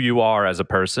matter who you are as a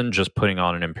person, just putting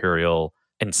on an Imperial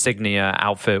insignia,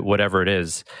 outfit, whatever it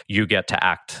is, you get to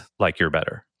act like you're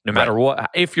better. No matter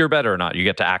what, if you're better or not, you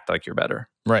get to act like you're better.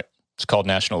 Right. It's called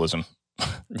nationalism.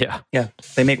 Yeah.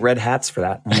 They make red hats for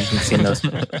that. I've seen those.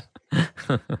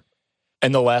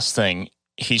 And the last thing,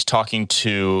 he's talking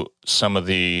to some of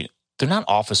they're not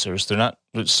officers, they're not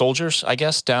soldiers, I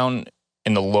guess, down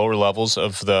in the lower levels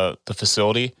of the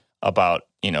facility about,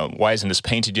 why isn't this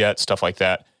painted yet? Stuff like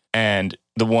that. And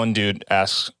the one dude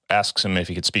asks him if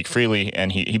he could speak freely.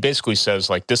 And he basically says,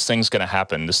 this thing's going to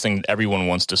happen. This thing that everyone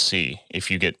wants to see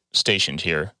if you get stationed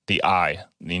here. The Eye,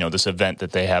 this event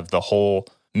that they have the whole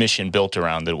mission built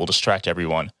around that will distract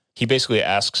everyone. He basically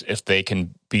asks if they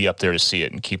can be up there to see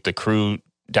it and keep the crew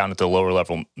down at the lower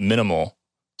level minimal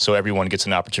so everyone gets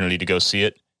an opportunity to go see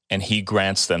it. And he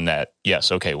grants them that,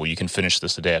 yes, okay, well, you can finish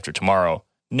this the day after tomorrow,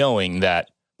 knowing that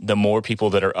the more people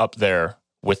that are up there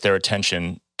with their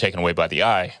attention taken away by the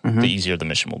Eye, the easier the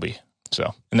mission will be.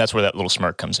 So, and that's where that little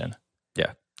smirk comes in.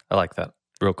 Yeah, I like that.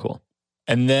 Real cool.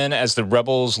 And then as the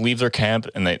rebels leave their camp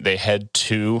and they head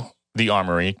to the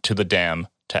armory, to the dam,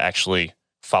 to actually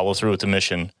follow through with the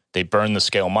mission, they burn the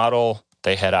scale model,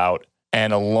 they head out,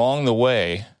 and along the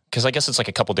way, because I guess it's a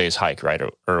couple days hike, right?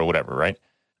 Or whatever, right?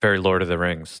 Very Lord of the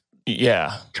Rings.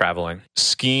 Yeah. Traveling.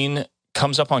 Skeen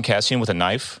comes up on Cassian with a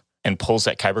knife and pulls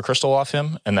that kyber crystal off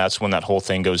him, and that's when that whole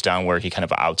thing goes down where he kind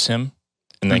of outs him,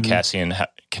 and then Cassian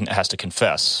has to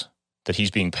confess that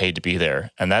he's being paid to be there,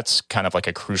 and that's kind of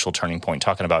a crucial turning point,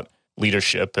 talking about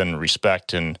leadership and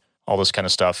respect and all this kind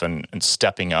of stuff and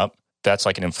stepping up. That's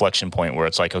an inflection point where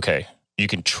it's okay, you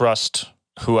can trust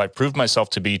who I proved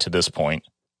myself to be to this point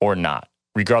or not.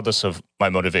 Regardless of my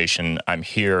motivation, I'm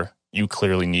here. You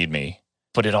clearly need me.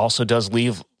 But it also does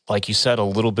leave, like you said, a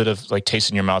little bit of taste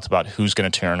in your mouth about who's going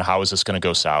to turn. How is this going to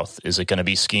go south? Is it going to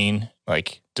be Skeen?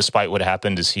 Despite what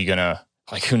happened, is he going to,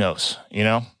 who knows,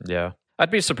 Yeah. I'd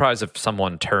be surprised if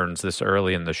someone turns this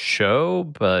early in the show,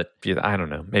 but I don't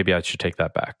know. Maybe I should take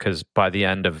that back, because by the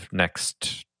end of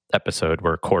next episode,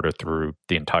 we're a quarter through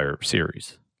the entire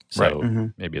series.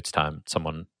 So maybe it's time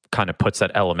someone kind of puts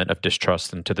that element of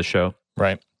distrust into the show.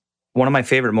 Right. One of my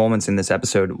favorite moments in this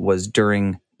episode was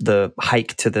during the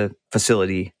hike to the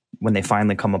facility when they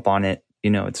finally come up on it.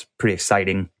 It's pretty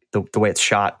exciting. The way it's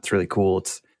shot, it's really cool.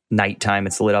 It's nighttime,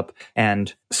 it's lit up.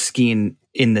 And Skeen,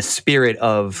 in the spirit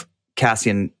of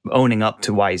Cassian owning up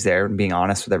to why he's there and being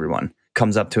honest with everyone,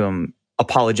 comes up to him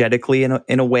apologetically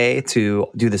in a way to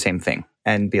do the same thing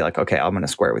and be like, okay, I'm going to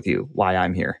square with you why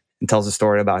I'm here. And tells a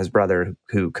story about his brother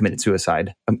who committed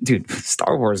suicide. Dude,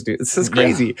 Star Wars, dude, this is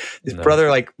crazy. His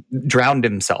brother drowned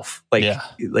himself.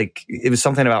 It was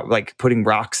something about putting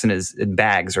rocks in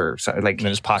bags or in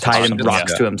his pockets, tied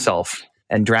rocks to himself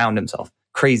and drowned himself.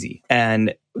 Crazy.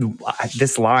 And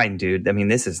this line, dude, I mean,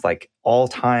 this is all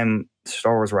time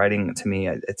Star Wars writing to me.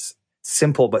 It's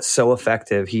simple but so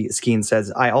effective. Skeen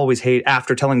says,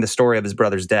 after telling the story of his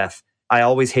brother's death, I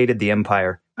always hated the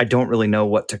Empire. I don't really know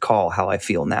what to call how I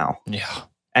feel now. Yeah.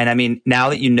 And I mean, now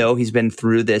that he's been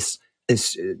through this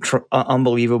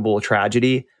unbelievable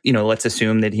tragedy, let's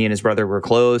assume that he and his brother were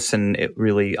close and it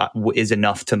really is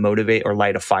enough to motivate or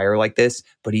light a fire like this.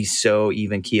 But he's so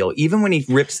even keel. Even when he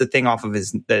rips the thing off of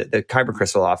the kyber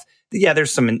crystal off, yeah,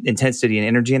 there's some intensity and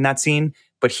energy in that scene,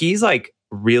 but he's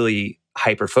really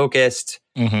hyper focused.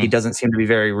 He doesn't seem to be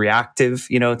very reactive,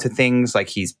 to things.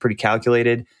 He's pretty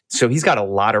calculated. So he's got a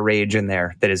lot of rage in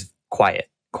there that is quiet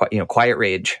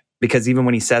rage. because even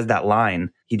when he says that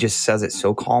line, he just says it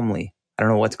so calmly. I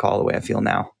don't know what to call the way I feel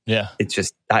now. Yeah. It's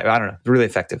just, I don't know. It's really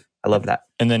effective. I love that.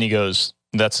 And then he goes,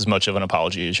 that's as much of an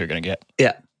apology as you're going to get.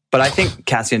 Yeah. But I think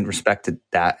Cassian respected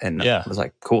that and was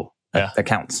like, cool. That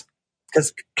counts.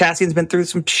 Because Cassian's been through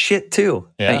some shit too.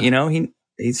 Yeah. You know,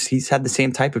 he's had the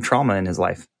same type of trauma in his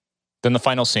life. Then the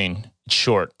final scene, it's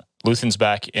short. Luthen's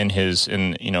back in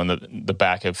the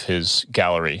back of his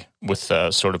gallery with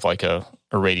sort of like a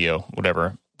radio,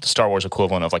 whatever, the Star Wars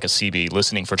equivalent of like a CB,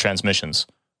 listening for transmissions.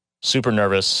 Super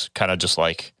nervous, kind of just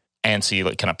like antsy,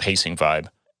 like kind of pacing vibe.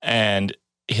 And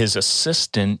his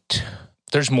assistant,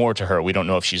 there's more to her. We don't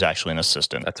know if she's actually an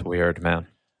assistant. That's weird, man.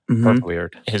 Mm-hmm. That's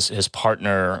weird. His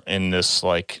partner in this,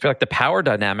 like, I feel like the power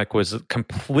dynamic was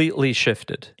completely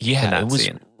shifted. Yeah, in that it was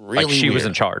scene. really like she was weird.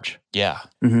 in charge. Yeah,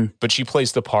 but she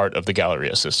plays the part of the gallery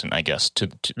assistant, I guess, to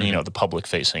the public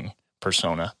facing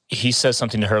persona. He says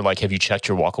something to her like, "Have you checked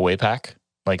your walk-away pack?"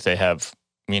 Like they have,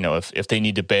 if they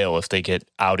need to bail, if they get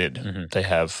outed, they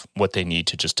have what they need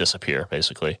to just disappear,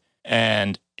 basically.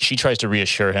 And she tries to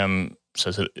reassure him,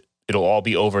 says that it'll all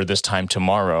be over this time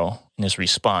tomorrow. In his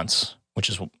response, which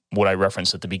is what I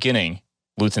referenced at the beginning,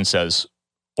 Luthen says,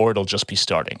 "Or it'll just be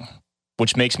starting,"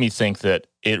 which makes me think that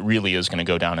it really is going to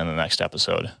go down in the next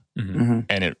episode.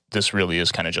 And this really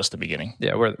is kind of just the beginning.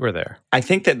 Yeah, we're there. I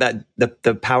think that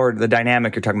the power, the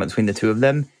dynamic you're talking about between the two of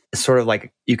them is sort of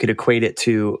like you could equate it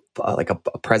to like a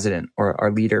president or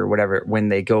a leader or whatever when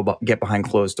they get behind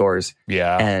closed doors.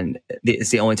 Yeah. And it's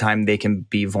the only time they can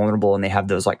be vulnerable and they have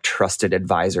those like trusted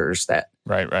advisors that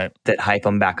that hype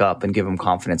them back up and give them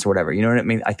confidence or whatever. You know what I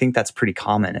mean? I think that's pretty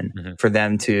common. And for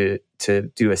them to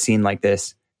do a scene like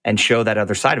this and show that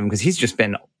other side of him, because he's just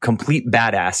been complete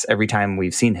badass every time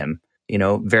we've seen him,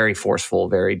 very forceful,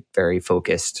 very, very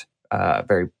focused,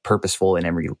 very purposeful in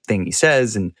everything he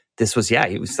says. And this was,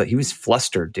 he was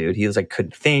flustered, dude. He was like,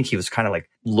 couldn't think. He was kind of like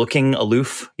looking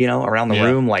aloof, around the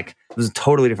room. Like it was a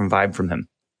totally different vibe from him.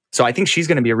 So I think she's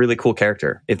going to be a really cool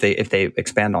character if they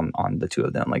expand on the two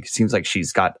of them. Like it seems like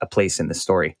she's got a place in this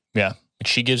story. Yeah.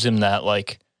 She gives him that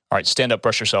like, all right, stand up,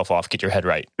 brush yourself off, get your head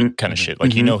right kind of shit.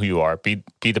 Like, you know who you are. Be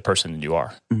the person that you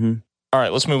are. All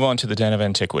right, let's move on to the Den of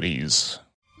Antiquities.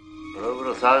 For over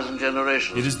 1,000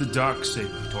 generations. It is the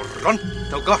Darksaber. Torron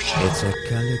Togosh. It's a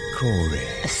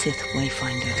Kalikori. A Sith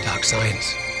Wayfinder. Dark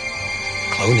science.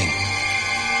 Cloning.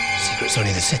 Secrets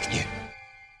only the Sith knew.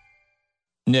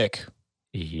 Nick.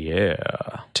 Yeah.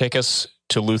 Take us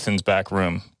to Luthen's back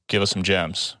room. Give us some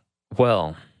gems.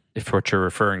 Well, if what you're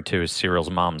referring to is Cyril's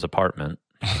mom's apartment.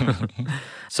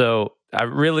 So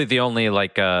really the only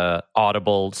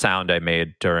audible sound I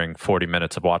made during 40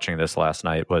 minutes of watching this last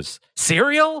night was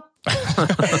cereal.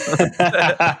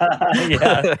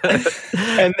 Yeah.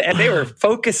 And they were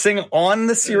focusing on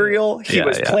the cereal. He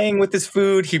was playing with his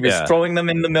food. He was throwing them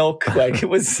in the milk. Like it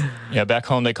was. Yeah. Back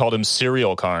home, they called him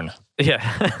Cereal Carn.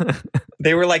 Yeah.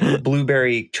 They were like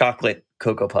blueberry chocolate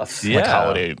Cocoa Puffs. Like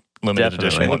holiday limited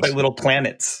edition. They look like little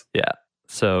planets. Yeah.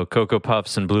 So Cocoa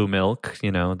Puffs and blue milk,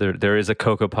 there is a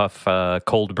Cocoa Puff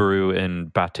cold brew in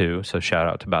Batuu. So shout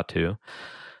out to Batuu.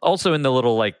 Also in the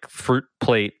little fruit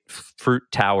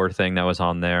tower thing that was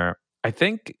on there. I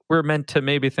think we're meant to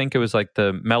maybe think it was like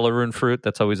the Melaroon fruit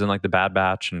that's always in like the Bad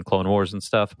Batch and Clone Wars and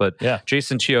stuff. But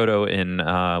Jason Chiodo in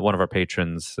one of our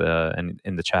patrons and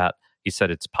in the chat, he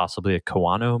said it's possibly a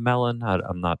Kawano melon.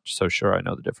 I'm not so sure I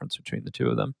know the difference between the two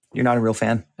of them. You're not a real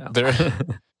fan. Yeah.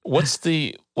 What's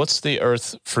the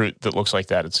Earth fruit that looks like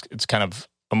that? It's kind of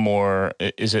a more,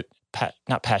 is it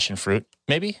not passion fruit?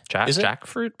 Maybe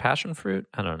jackfruit, passion fruit.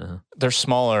 I don't know. They're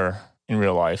smaller in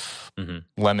real life,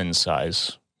 lemon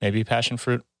size. Maybe passion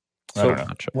fruit. I don't know.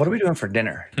 What are we doing for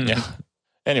dinner? Yeah.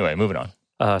 Anyway, moving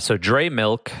on. So Dre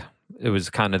milk. It was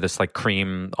kind of this like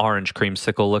orange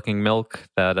creamsicle looking milk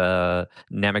that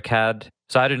Namek had.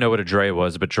 So I didn't know what a Dre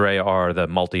was, but Dre are the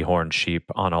multi-horned sheep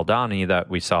on Aldhani that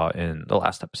we saw in the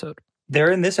last episode.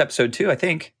 They're in this episode too, I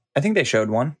think. I think they showed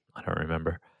one. I don't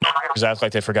remember. Because I act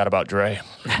like they forgot about Dre.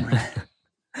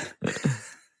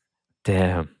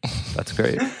 Damn, that's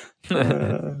great.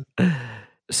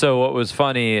 So what was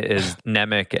funny is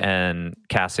Namek and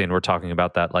Cassian were talking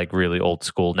about that like really old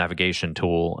school navigation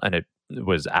tool, and it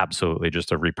was absolutely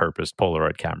just a repurposed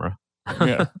Polaroid camera.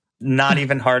 Yeah. Not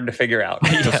even hard to figure out.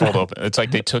 To fold open. It's like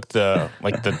they took the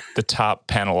top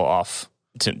panel off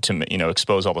to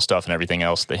expose all the stuff, and everything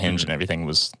else, the hinge and everything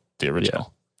was the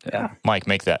original. Yeah. Mike,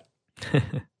 make that.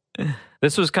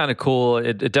 This was kind of cool.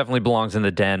 It definitely belongs in the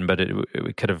den, but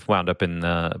it could have wound up in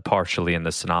partially in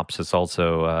the synopsis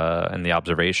also and the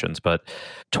observations. But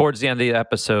towards the end of the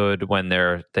episode, when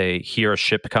they hear a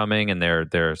ship coming and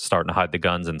they're starting to hide the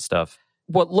guns and stuff,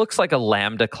 what looks like a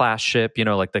Lambda class ship,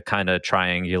 like the kind of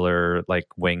triangular, like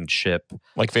winged ship.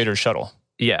 Like Vader's shuttle.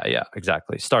 Yeah,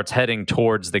 exactly. Starts heading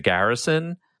towards the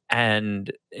garrison,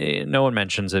 and no one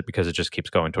mentions it because it just keeps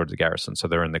going towards the garrison, so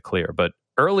they're in the clear. But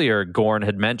earlier, Gorn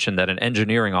had mentioned that an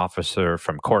engineering officer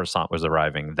from Coruscant was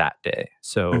arriving that day.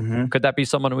 So could that be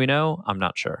someone we know? I'm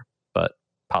not sure, but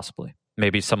possibly.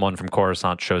 Maybe someone from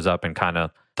Coruscant shows up and kind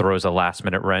of throws a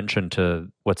last-minute wrench into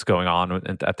what's going on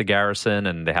at the garrison,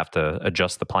 and they have to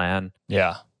adjust the plan.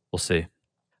 Yeah. We'll see.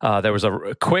 There was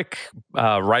a quick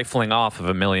rifling off of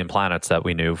a million planets that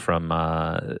we knew from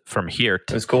Hirt.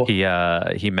 It was cool.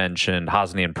 He mentioned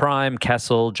Hosnian Prime,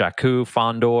 Kessel, Jakku,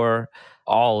 Fondor,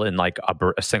 all in like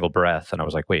a single breath, and I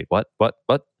was like, wait, what?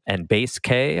 And Base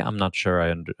K, I'm not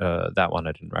sure. That one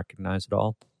I didn't recognize at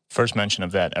all. First mention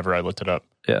of that ever. I looked it up.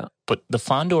 Yeah. But the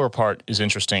Fondor part is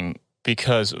interesting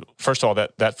because, first of all,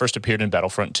 that first appeared in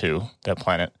Battlefront 2, that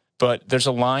planet. But there's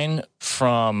a line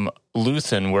from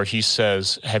Luthen where he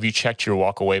says, have you checked your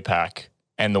walk-away pack?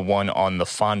 And the one on the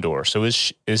Fondor. So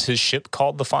is his ship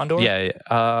called the Fondor?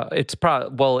 Yeah. It's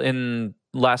probably, well, in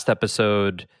last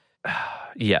episode,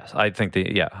 yes, I think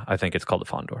it's called the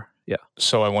Fondor. Yeah.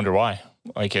 So I wonder why.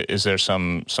 Like, is there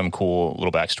some cool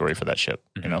little backstory for that ship,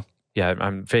 you know? Yeah, I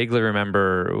vaguely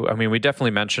remember. I mean, we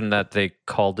definitely mentioned that they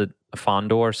called it a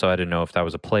Fondor, so I didn't know if that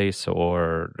was a place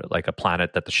or like a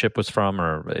planet that the ship was from,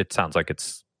 or it sounds like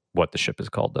it's what the ship is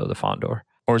called, though, the Fondor.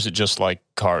 Or is it just like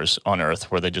cars on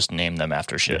Earth where they just name them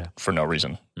after shit for no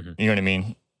reason? You know what I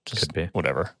mean? Just could be.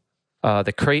 Whatever.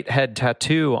 The crate head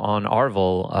tattoo on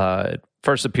Arvel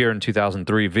first appeared in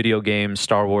 2003 video game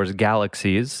Star Wars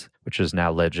Galaxies, which is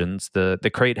now Legends.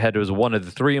 The crate head was one of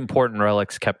the 3 important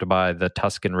relics kept by the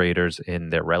Tusken Raiders in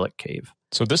their relic cave.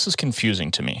 So this is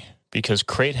confusing to me because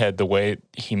crate head, the way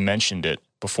he mentioned it,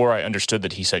 before I understood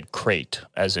that he said crate,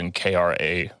 as in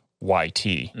Krayt,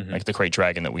 like the crate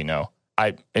dragon that we know.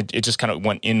 It just kind of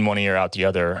went in one ear, out the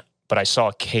other. But I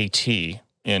saw KT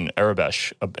in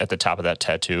Arabesh at the top of that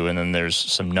tattoo, and then there's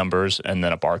some numbers and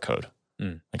then a barcode.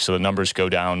 Like, so the numbers go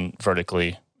down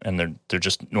vertically, and they're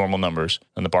just normal numbers,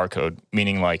 and the barcode,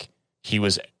 meaning like he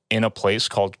was in a place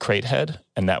called Crate Head,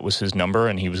 and that was his number,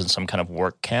 and he was in some kind of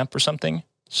work camp or something.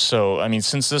 So, I mean,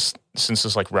 since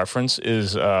this like reference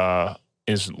is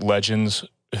Legends,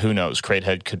 who knows? Crate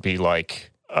Head could be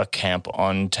like a camp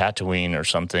on Tatooine or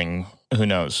something. Who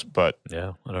knows? But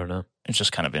yeah, I don't know. It's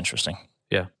just kind of interesting.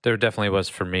 Yeah, there definitely was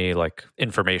for me, like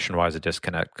information-wise, a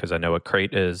disconnect because I know what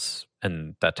crate is,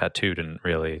 and that tattoo didn't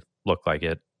really look like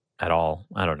it at all.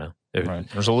 I don't know. Right.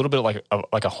 There's a little bit like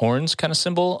a horns kind of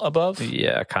symbol above.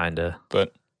 Yeah, kind of.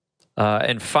 But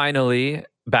and finally,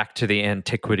 back to the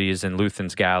antiquities in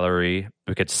Luthen's gallery,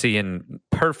 we could see in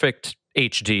perfect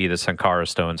HD the Sankara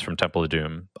stones from Temple of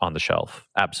Doom on the shelf.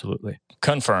 Absolutely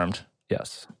confirmed.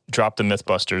 Yes. Drop the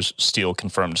Mythbusters steel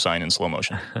confirmed sign in slow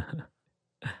motion.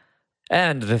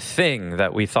 And the thing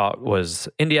that we thought was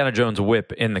Indiana Jones'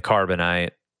 whip in the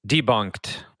carbonite,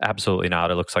 debunked. Absolutely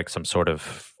not. It looks like some sort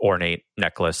of ornate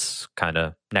necklace, kind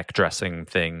of neck dressing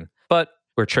thing. But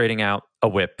we're trading out a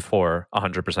whip for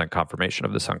 100% confirmation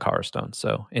of the Sankara stone.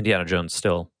 So Indiana Jones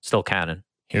still canon.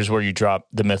 Here's where you drop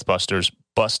the Mythbusters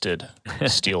busted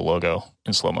steel logo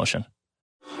in slow motion.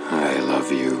 I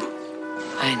love you.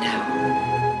 I know.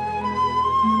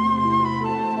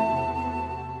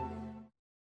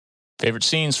 Favorite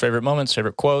scenes, favorite moments,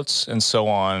 favorite quotes, and so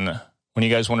on. When you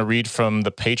guys want to read from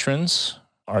the patrons,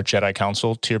 our Jedi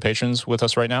Council tier patrons with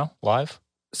us right now, live?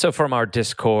 So from our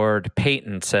Discord,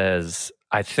 Peyton says,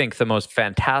 I think the most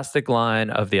fantastic line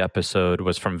of the episode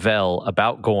was from Vel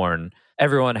about Gorn.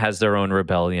 Everyone has their own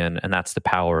rebellion, and that's the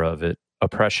power of it.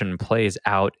 Oppression plays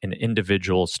out in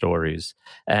individual stories,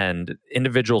 and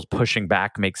individuals pushing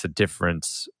back makes a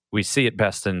difference. We see it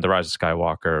best in The Rise of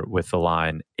Skywalker with the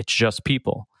line, it's just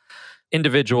people.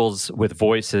 Individuals with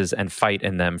voices and fight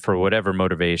in them for whatever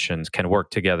motivations can work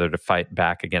together to fight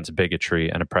back against bigotry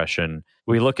and oppression.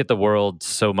 We look at the world,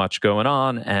 so much going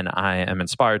on, and I am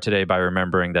inspired today by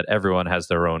remembering that everyone has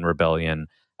their own rebellion.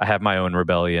 I have my own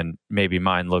rebellion. Maybe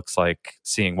mine looks like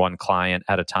seeing one client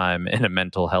at a time in a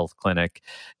mental health clinic.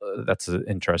 That's an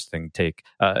interesting take.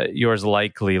 Yours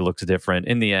likely looks different.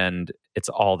 In the end, it's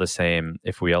all the same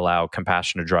if we allow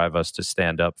compassion to drive us to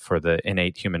stand up for the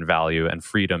innate human value and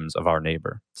freedoms of our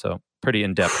neighbor. So pretty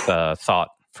in-depth thought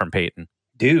from Peyton.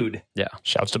 Dude. Yeah.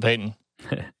 Shouts to Peyton.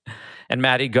 And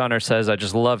Maddie Gunner says, I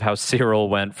just love how Cyril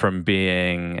went from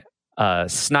being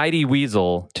snidey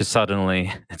weasel to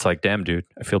suddenly, it's like, damn, dude,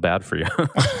 I feel bad for you.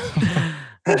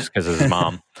 Just because of his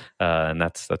mom. And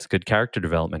that's good character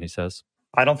development, he says.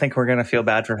 I don't think we're going to feel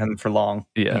bad for him for long.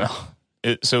 Yeah. No.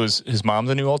 So is his mom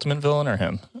the new ultimate villain or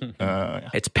him?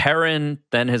 It's Perrin,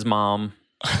 then his mom.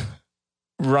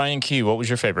 Ryan Key, what was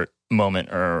your favorite moment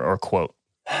or quote?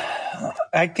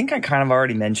 I think I kind of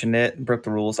already mentioned it, broke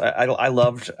the rules. I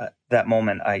loved that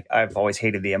moment. I've always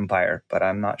hated the Empire, but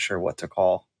I'm not sure what to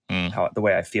call the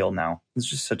way I feel now. It's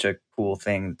just such a cool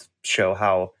thing to show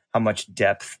how much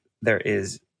depth there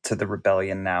is to the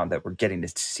rebellion now that we're getting to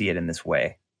see it in this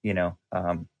way. You know,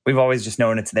 we've always just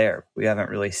known it's there. We haven't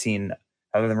really seen,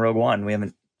 other than Rogue One, we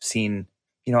haven't seen,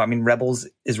 you know, I mean, Rebels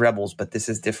is Rebels, but this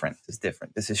is different. This is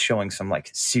different. This is showing some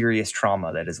like serious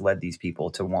trauma that has led these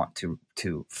people to want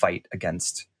to fight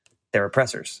against their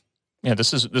oppressors. Yeah,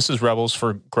 this is Rebels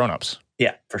for grown-ups.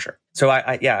 Yeah, for sure. So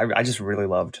I just really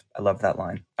loved that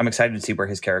line. I'm excited to see where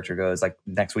his character goes. Like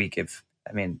next week,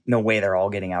 no way they're all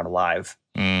getting out alive.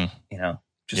 You know,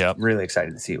 just really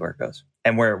excited to see where it goes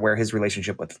and where his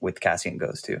relationship with Cassian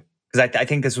goes too. Because I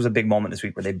think this was a big moment this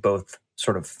week where they both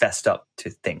sort of fessed up to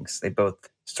things. They both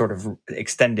sort of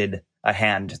extended a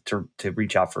hand to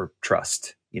reach out for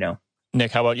trust, you know?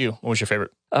 Nick, how about you? What was your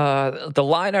favorite? The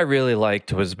line I really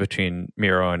liked was between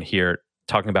Miro and Heert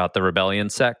talking about the rebellion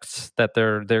sects that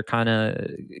they're kind of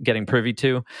getting privy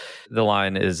to. The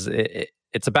line is,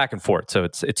 it's a back and forth. So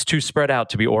it's too spread out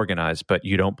to be organized, but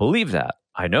you don't believe that.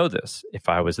 I know this. If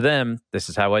I was them, this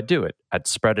is how I'd do it. I'd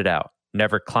spread it out.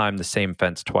 Never climb the same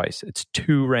fence twice. It's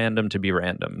too random to be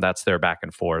random. That's their back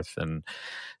and forth. And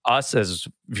us as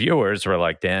viewers were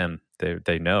like, damn,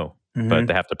 they know, but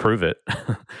they have to prove it.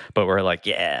 But we're like,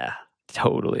 yeah,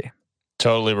 totally.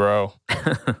 Totally, bro.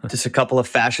 Just a couple of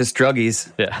fascist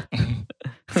druggies. Yeah.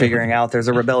 Figuring out there's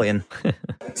a rebellion.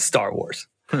 Star Wars.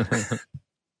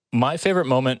 My favorite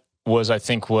moment was, I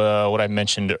think, what I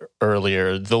mentioned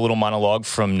earlier, the little monologue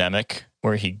from Nemec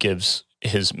where he gives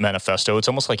his manifesto. It's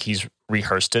almost like he's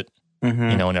rehearsed it, you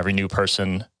know, and every new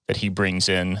person that he brings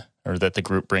in or that the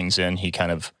group brings in, he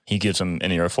gives them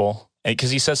an earful.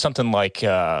 Because he says something like,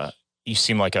 you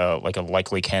seem like a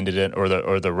likely candidate or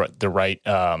the right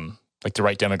like the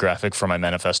right demographic for my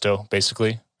manifesto,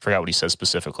 basically. Forgot what he says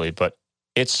specifically, but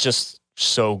it's just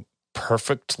so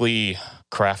perfectly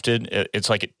crafted. It's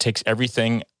like it takes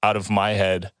everything out of my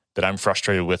head that I'm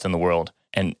frustrated with in the world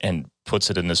and puts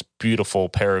it in this beautiful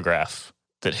paragraph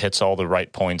that hits all the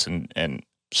right points and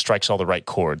strikes all the right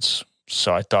chords.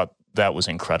 So I thought that was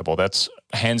incredible. That's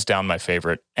hands down my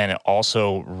favorite. And it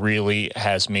also really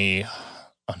has me,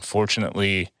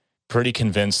 unfortunately, pretty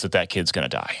convinced that kid's going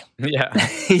to die. Yeah.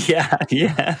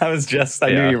 yeah. I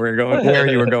knew you were going where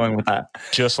you were going with that.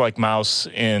 Just like Mouse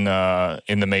in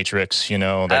the Matrix, you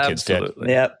know, that Absolutely. kid's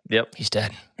dead. Yep. He's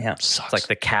dead. Yeah. Sucks. It's like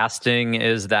the casting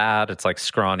is that. It's like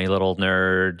scrawny little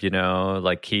nerd, you know,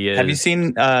 like he is. Have you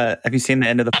seen The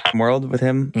End of the World with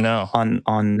him? No. On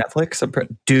Netflix?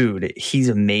 Dude, he's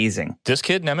amazing. This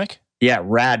kid, Nemec? Yeah,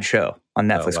 rad show on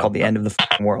Netflix called The End of the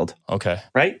World. Okay.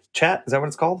 Right? Chat? Is that what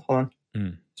it's called? Hold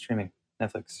on. Streaming.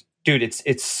 Netflix. Dude,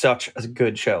 it's such a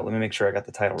good show. Let me make sure I got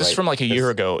the title right. This is from like a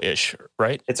year ago-ish,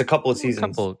 right? It's a couple of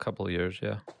seasons. Couple of years,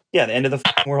 yeah. Yeah, The End of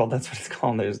the World. That's what it's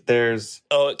called. There's.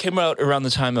 Oh, it came out around the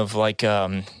time of like.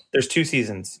 There's 2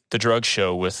 seasons. The drug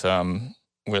show with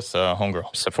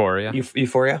homegirl. Sephora.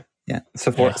 Euphoria. Yeah,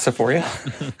 Sephora. Sephora.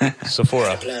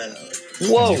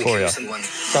 Whoa. Euphoria.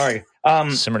 Sorry.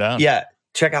 Simmer down. Yeah,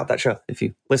 check out that show if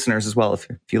you listeners as well. If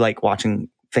you like watching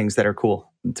things that are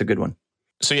cool, it's a good one.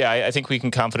 So yeah, I think we can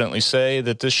confidently say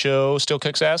that this show still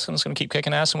kicks ass and it's going to keep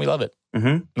kicking ass and we love it.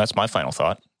 Mm-hmm. That's my final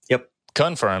thought. Yep.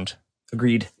 Confirmed.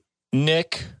 Agreed.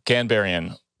 Nick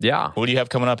Ganbarian. Yeah. What do you have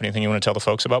coming up? Anything you want to tell the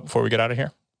folks about before we get out of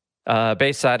here?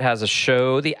 Bayside has a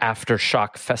show, the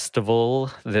Aftershock Festival,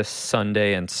 this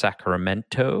Sunday in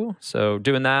Sacramento. So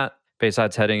doing that.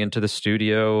 Bayside's heading into the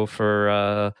studio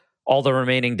for all the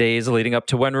remaining days leading up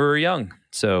to When We Were Young.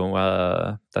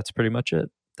 So that's pretty much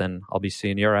it. Then I'll be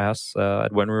seeing your ass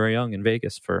at When We Were Young in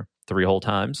Vegas for 3 whole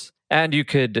times. And you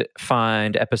could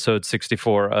find episode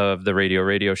 64 of the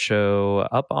Radio Show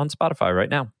up on Spotify right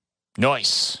now.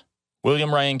 Nice.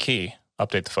 William Ryan Key,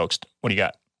 update the folks. What do you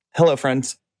got? Hello,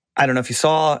 friends. I don't know if you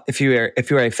saw, if you are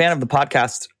a fan of the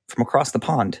podcast from across the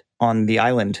pond on the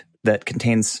island that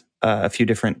contains a few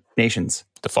different nations.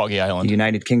 The Foggy Island. The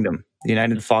United Kingdom. The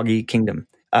United Foggy Kingdom.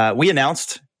 We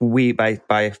announced, by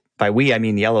we, I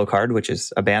mean Yellow Card, which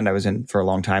is a band I was in for a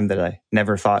long time that I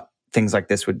never thought things like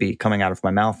this would be coming out of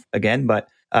my mouth again. But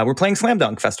we're playing Slam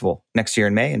Dunk Festival next year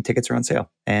in May, and tickets are on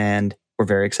sale. And we're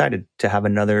very excited to have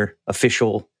another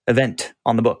official event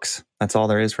on the books. That's all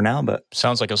there is for now. But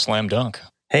sounds like a slam dunk.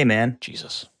 Hey, man.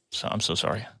 Jesus. So I'm so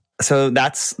sorry. So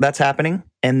that's happening.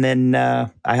 And then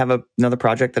I have another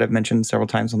project that I've mentioned several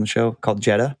times on the show called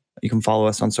Jeddah. You can follow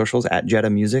us on socials at Jeddah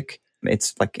Music.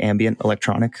 It's like ambient,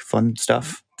 electronic, fun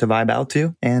stuff to vibe out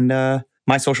to. And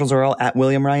my socials are all at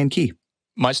William Ryan Key.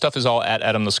 My stuff is all at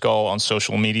Adam the Skull on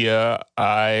social media.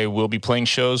 I will be playing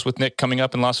shows with Nick coming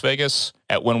up in Las Vegas.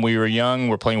 At When We Were Young,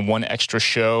 we're playing one extra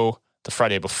show the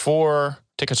Friday before.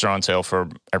 Tickets are on sale for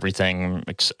everything.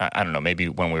 I don't know. Maybe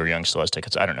When We Were Young still has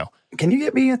tickets. I don't know. Can you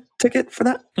get me a ticket for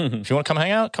that? If you want to come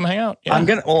hang out, come hang out. Yeah. I'm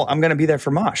gonna be there for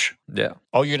Mosh. Yeah.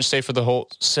 Oh, you're gonna stay for the whole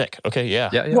sick. Okay, yeah.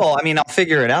 Well, I mean, I'll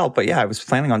figure it out. But yeah, I was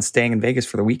planning on staying in Vegas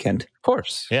for the weekend. Of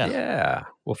course. Yeah. Yeah.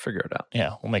 We'll figure it out.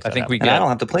 Yeah, we'll make that I think happen. And I don't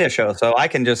have to play a show, so I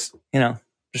can just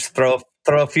throw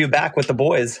a few back with the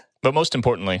boys. But most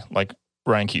importantly, like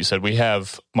Ryan Key said, we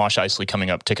have Mosh Isley coming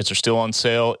up. Tickets are still on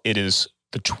sale. It is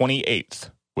the 28th,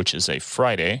 which is a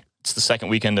Friday. It's the second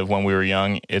weekend of When We Were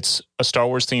Young. It's a Star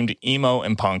Wars themed emo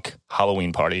and punk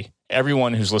Halloween party.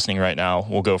 Everyone who's listening right now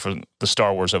will go for the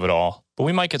Star Wars of it all. But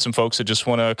we might get some folks that just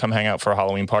want to come hang out for a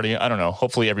Halloween party. I don't know.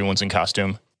 Hopefully everyone's in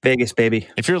costume. Vegas, baby.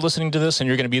 If you're listening to this and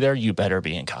you're going to be there, you better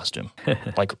be in costume.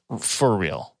 Like, for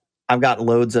real. I've got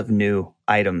loads of new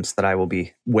items that I will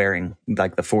be wearing,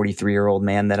 like the 43-year-old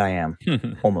man that I am.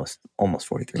 almost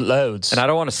 43. Loads. And I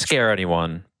don't want to scare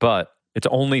anyone, but it's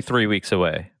only 3 weeks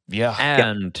away. Yeah.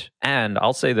 And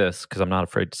I'll say this because I'm not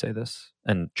afraid to say this.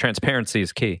 And transparency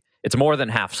is key. It's more than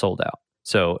half sold out.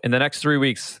 So in the next 3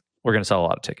 weeks, we're going to sell a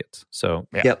lot of tickets. So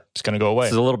It's going to go away.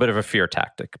 This is a little bit of a fear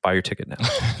tactic. Buy your ticket now.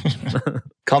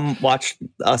 Come watch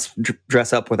us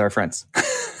dress up with our friends.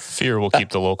 Fear will keep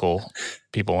the local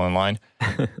people in line.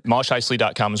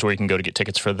 MoshIsley.com is where you can go to get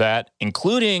tickets for that,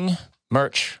 including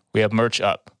merch. We have merch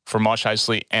up for Mosh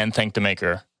Isley and Thank the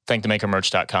Maker.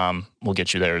 ThankTheMakerMerch.com will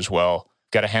get you there as well.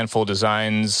 Got a handful of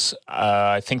designs.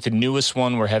 I think the newest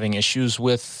one we're having issues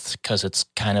with because it's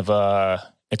kind of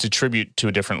it's a tribute to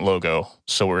a different logo.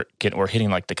 So we're hitting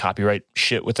like the copyright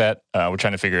shit with that. We're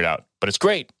trying to figure it out. But it's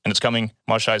great, and it's coming.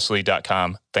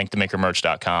 MoshIsley.com,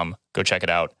 ThankTheMakerMerch.com. Go check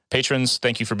it out. Patrons,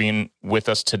 thank you for being with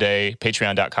us today.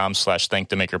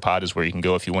 Patreon.com/ThankTheMakerPod is where you can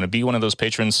go if you want to be one of those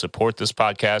patrons, support this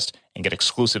podcast, and get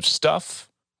exclusive stuff.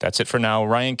 That's it for now.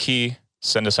 Ryan Key,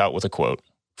 send us out with a quote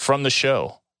from the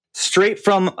show. Straight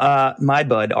from my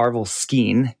bud, Arvel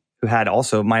Skeen, who had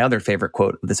also my other favorite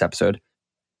quote of this episode.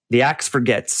 The axe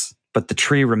forgets, but the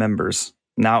tree remembers.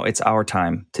 Now it's our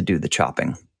time to do the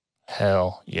chopping.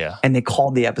 Hell yeah. And they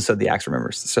called the episode The Axe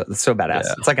Remembers. So it's so badass.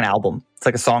 Yeah. It's like an album. It's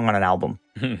like a song on an album.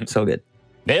 So good.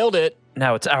 Nailed it.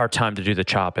 Now it's our time to do the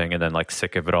chopping, and then like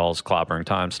Sick of It All's clobbering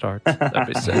time starts.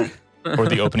 That'd be sick. Or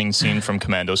the opening scene from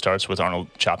Commando starts with Arnold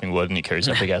chopping wood and he carries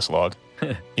that big ass log.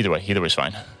 Either way's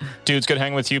fine. Dudes, good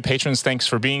hanging with you. Patrons, thanks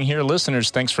for being here.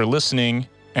 Listeners, thanks for listening.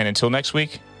 And until next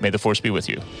week, may the force be with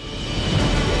you.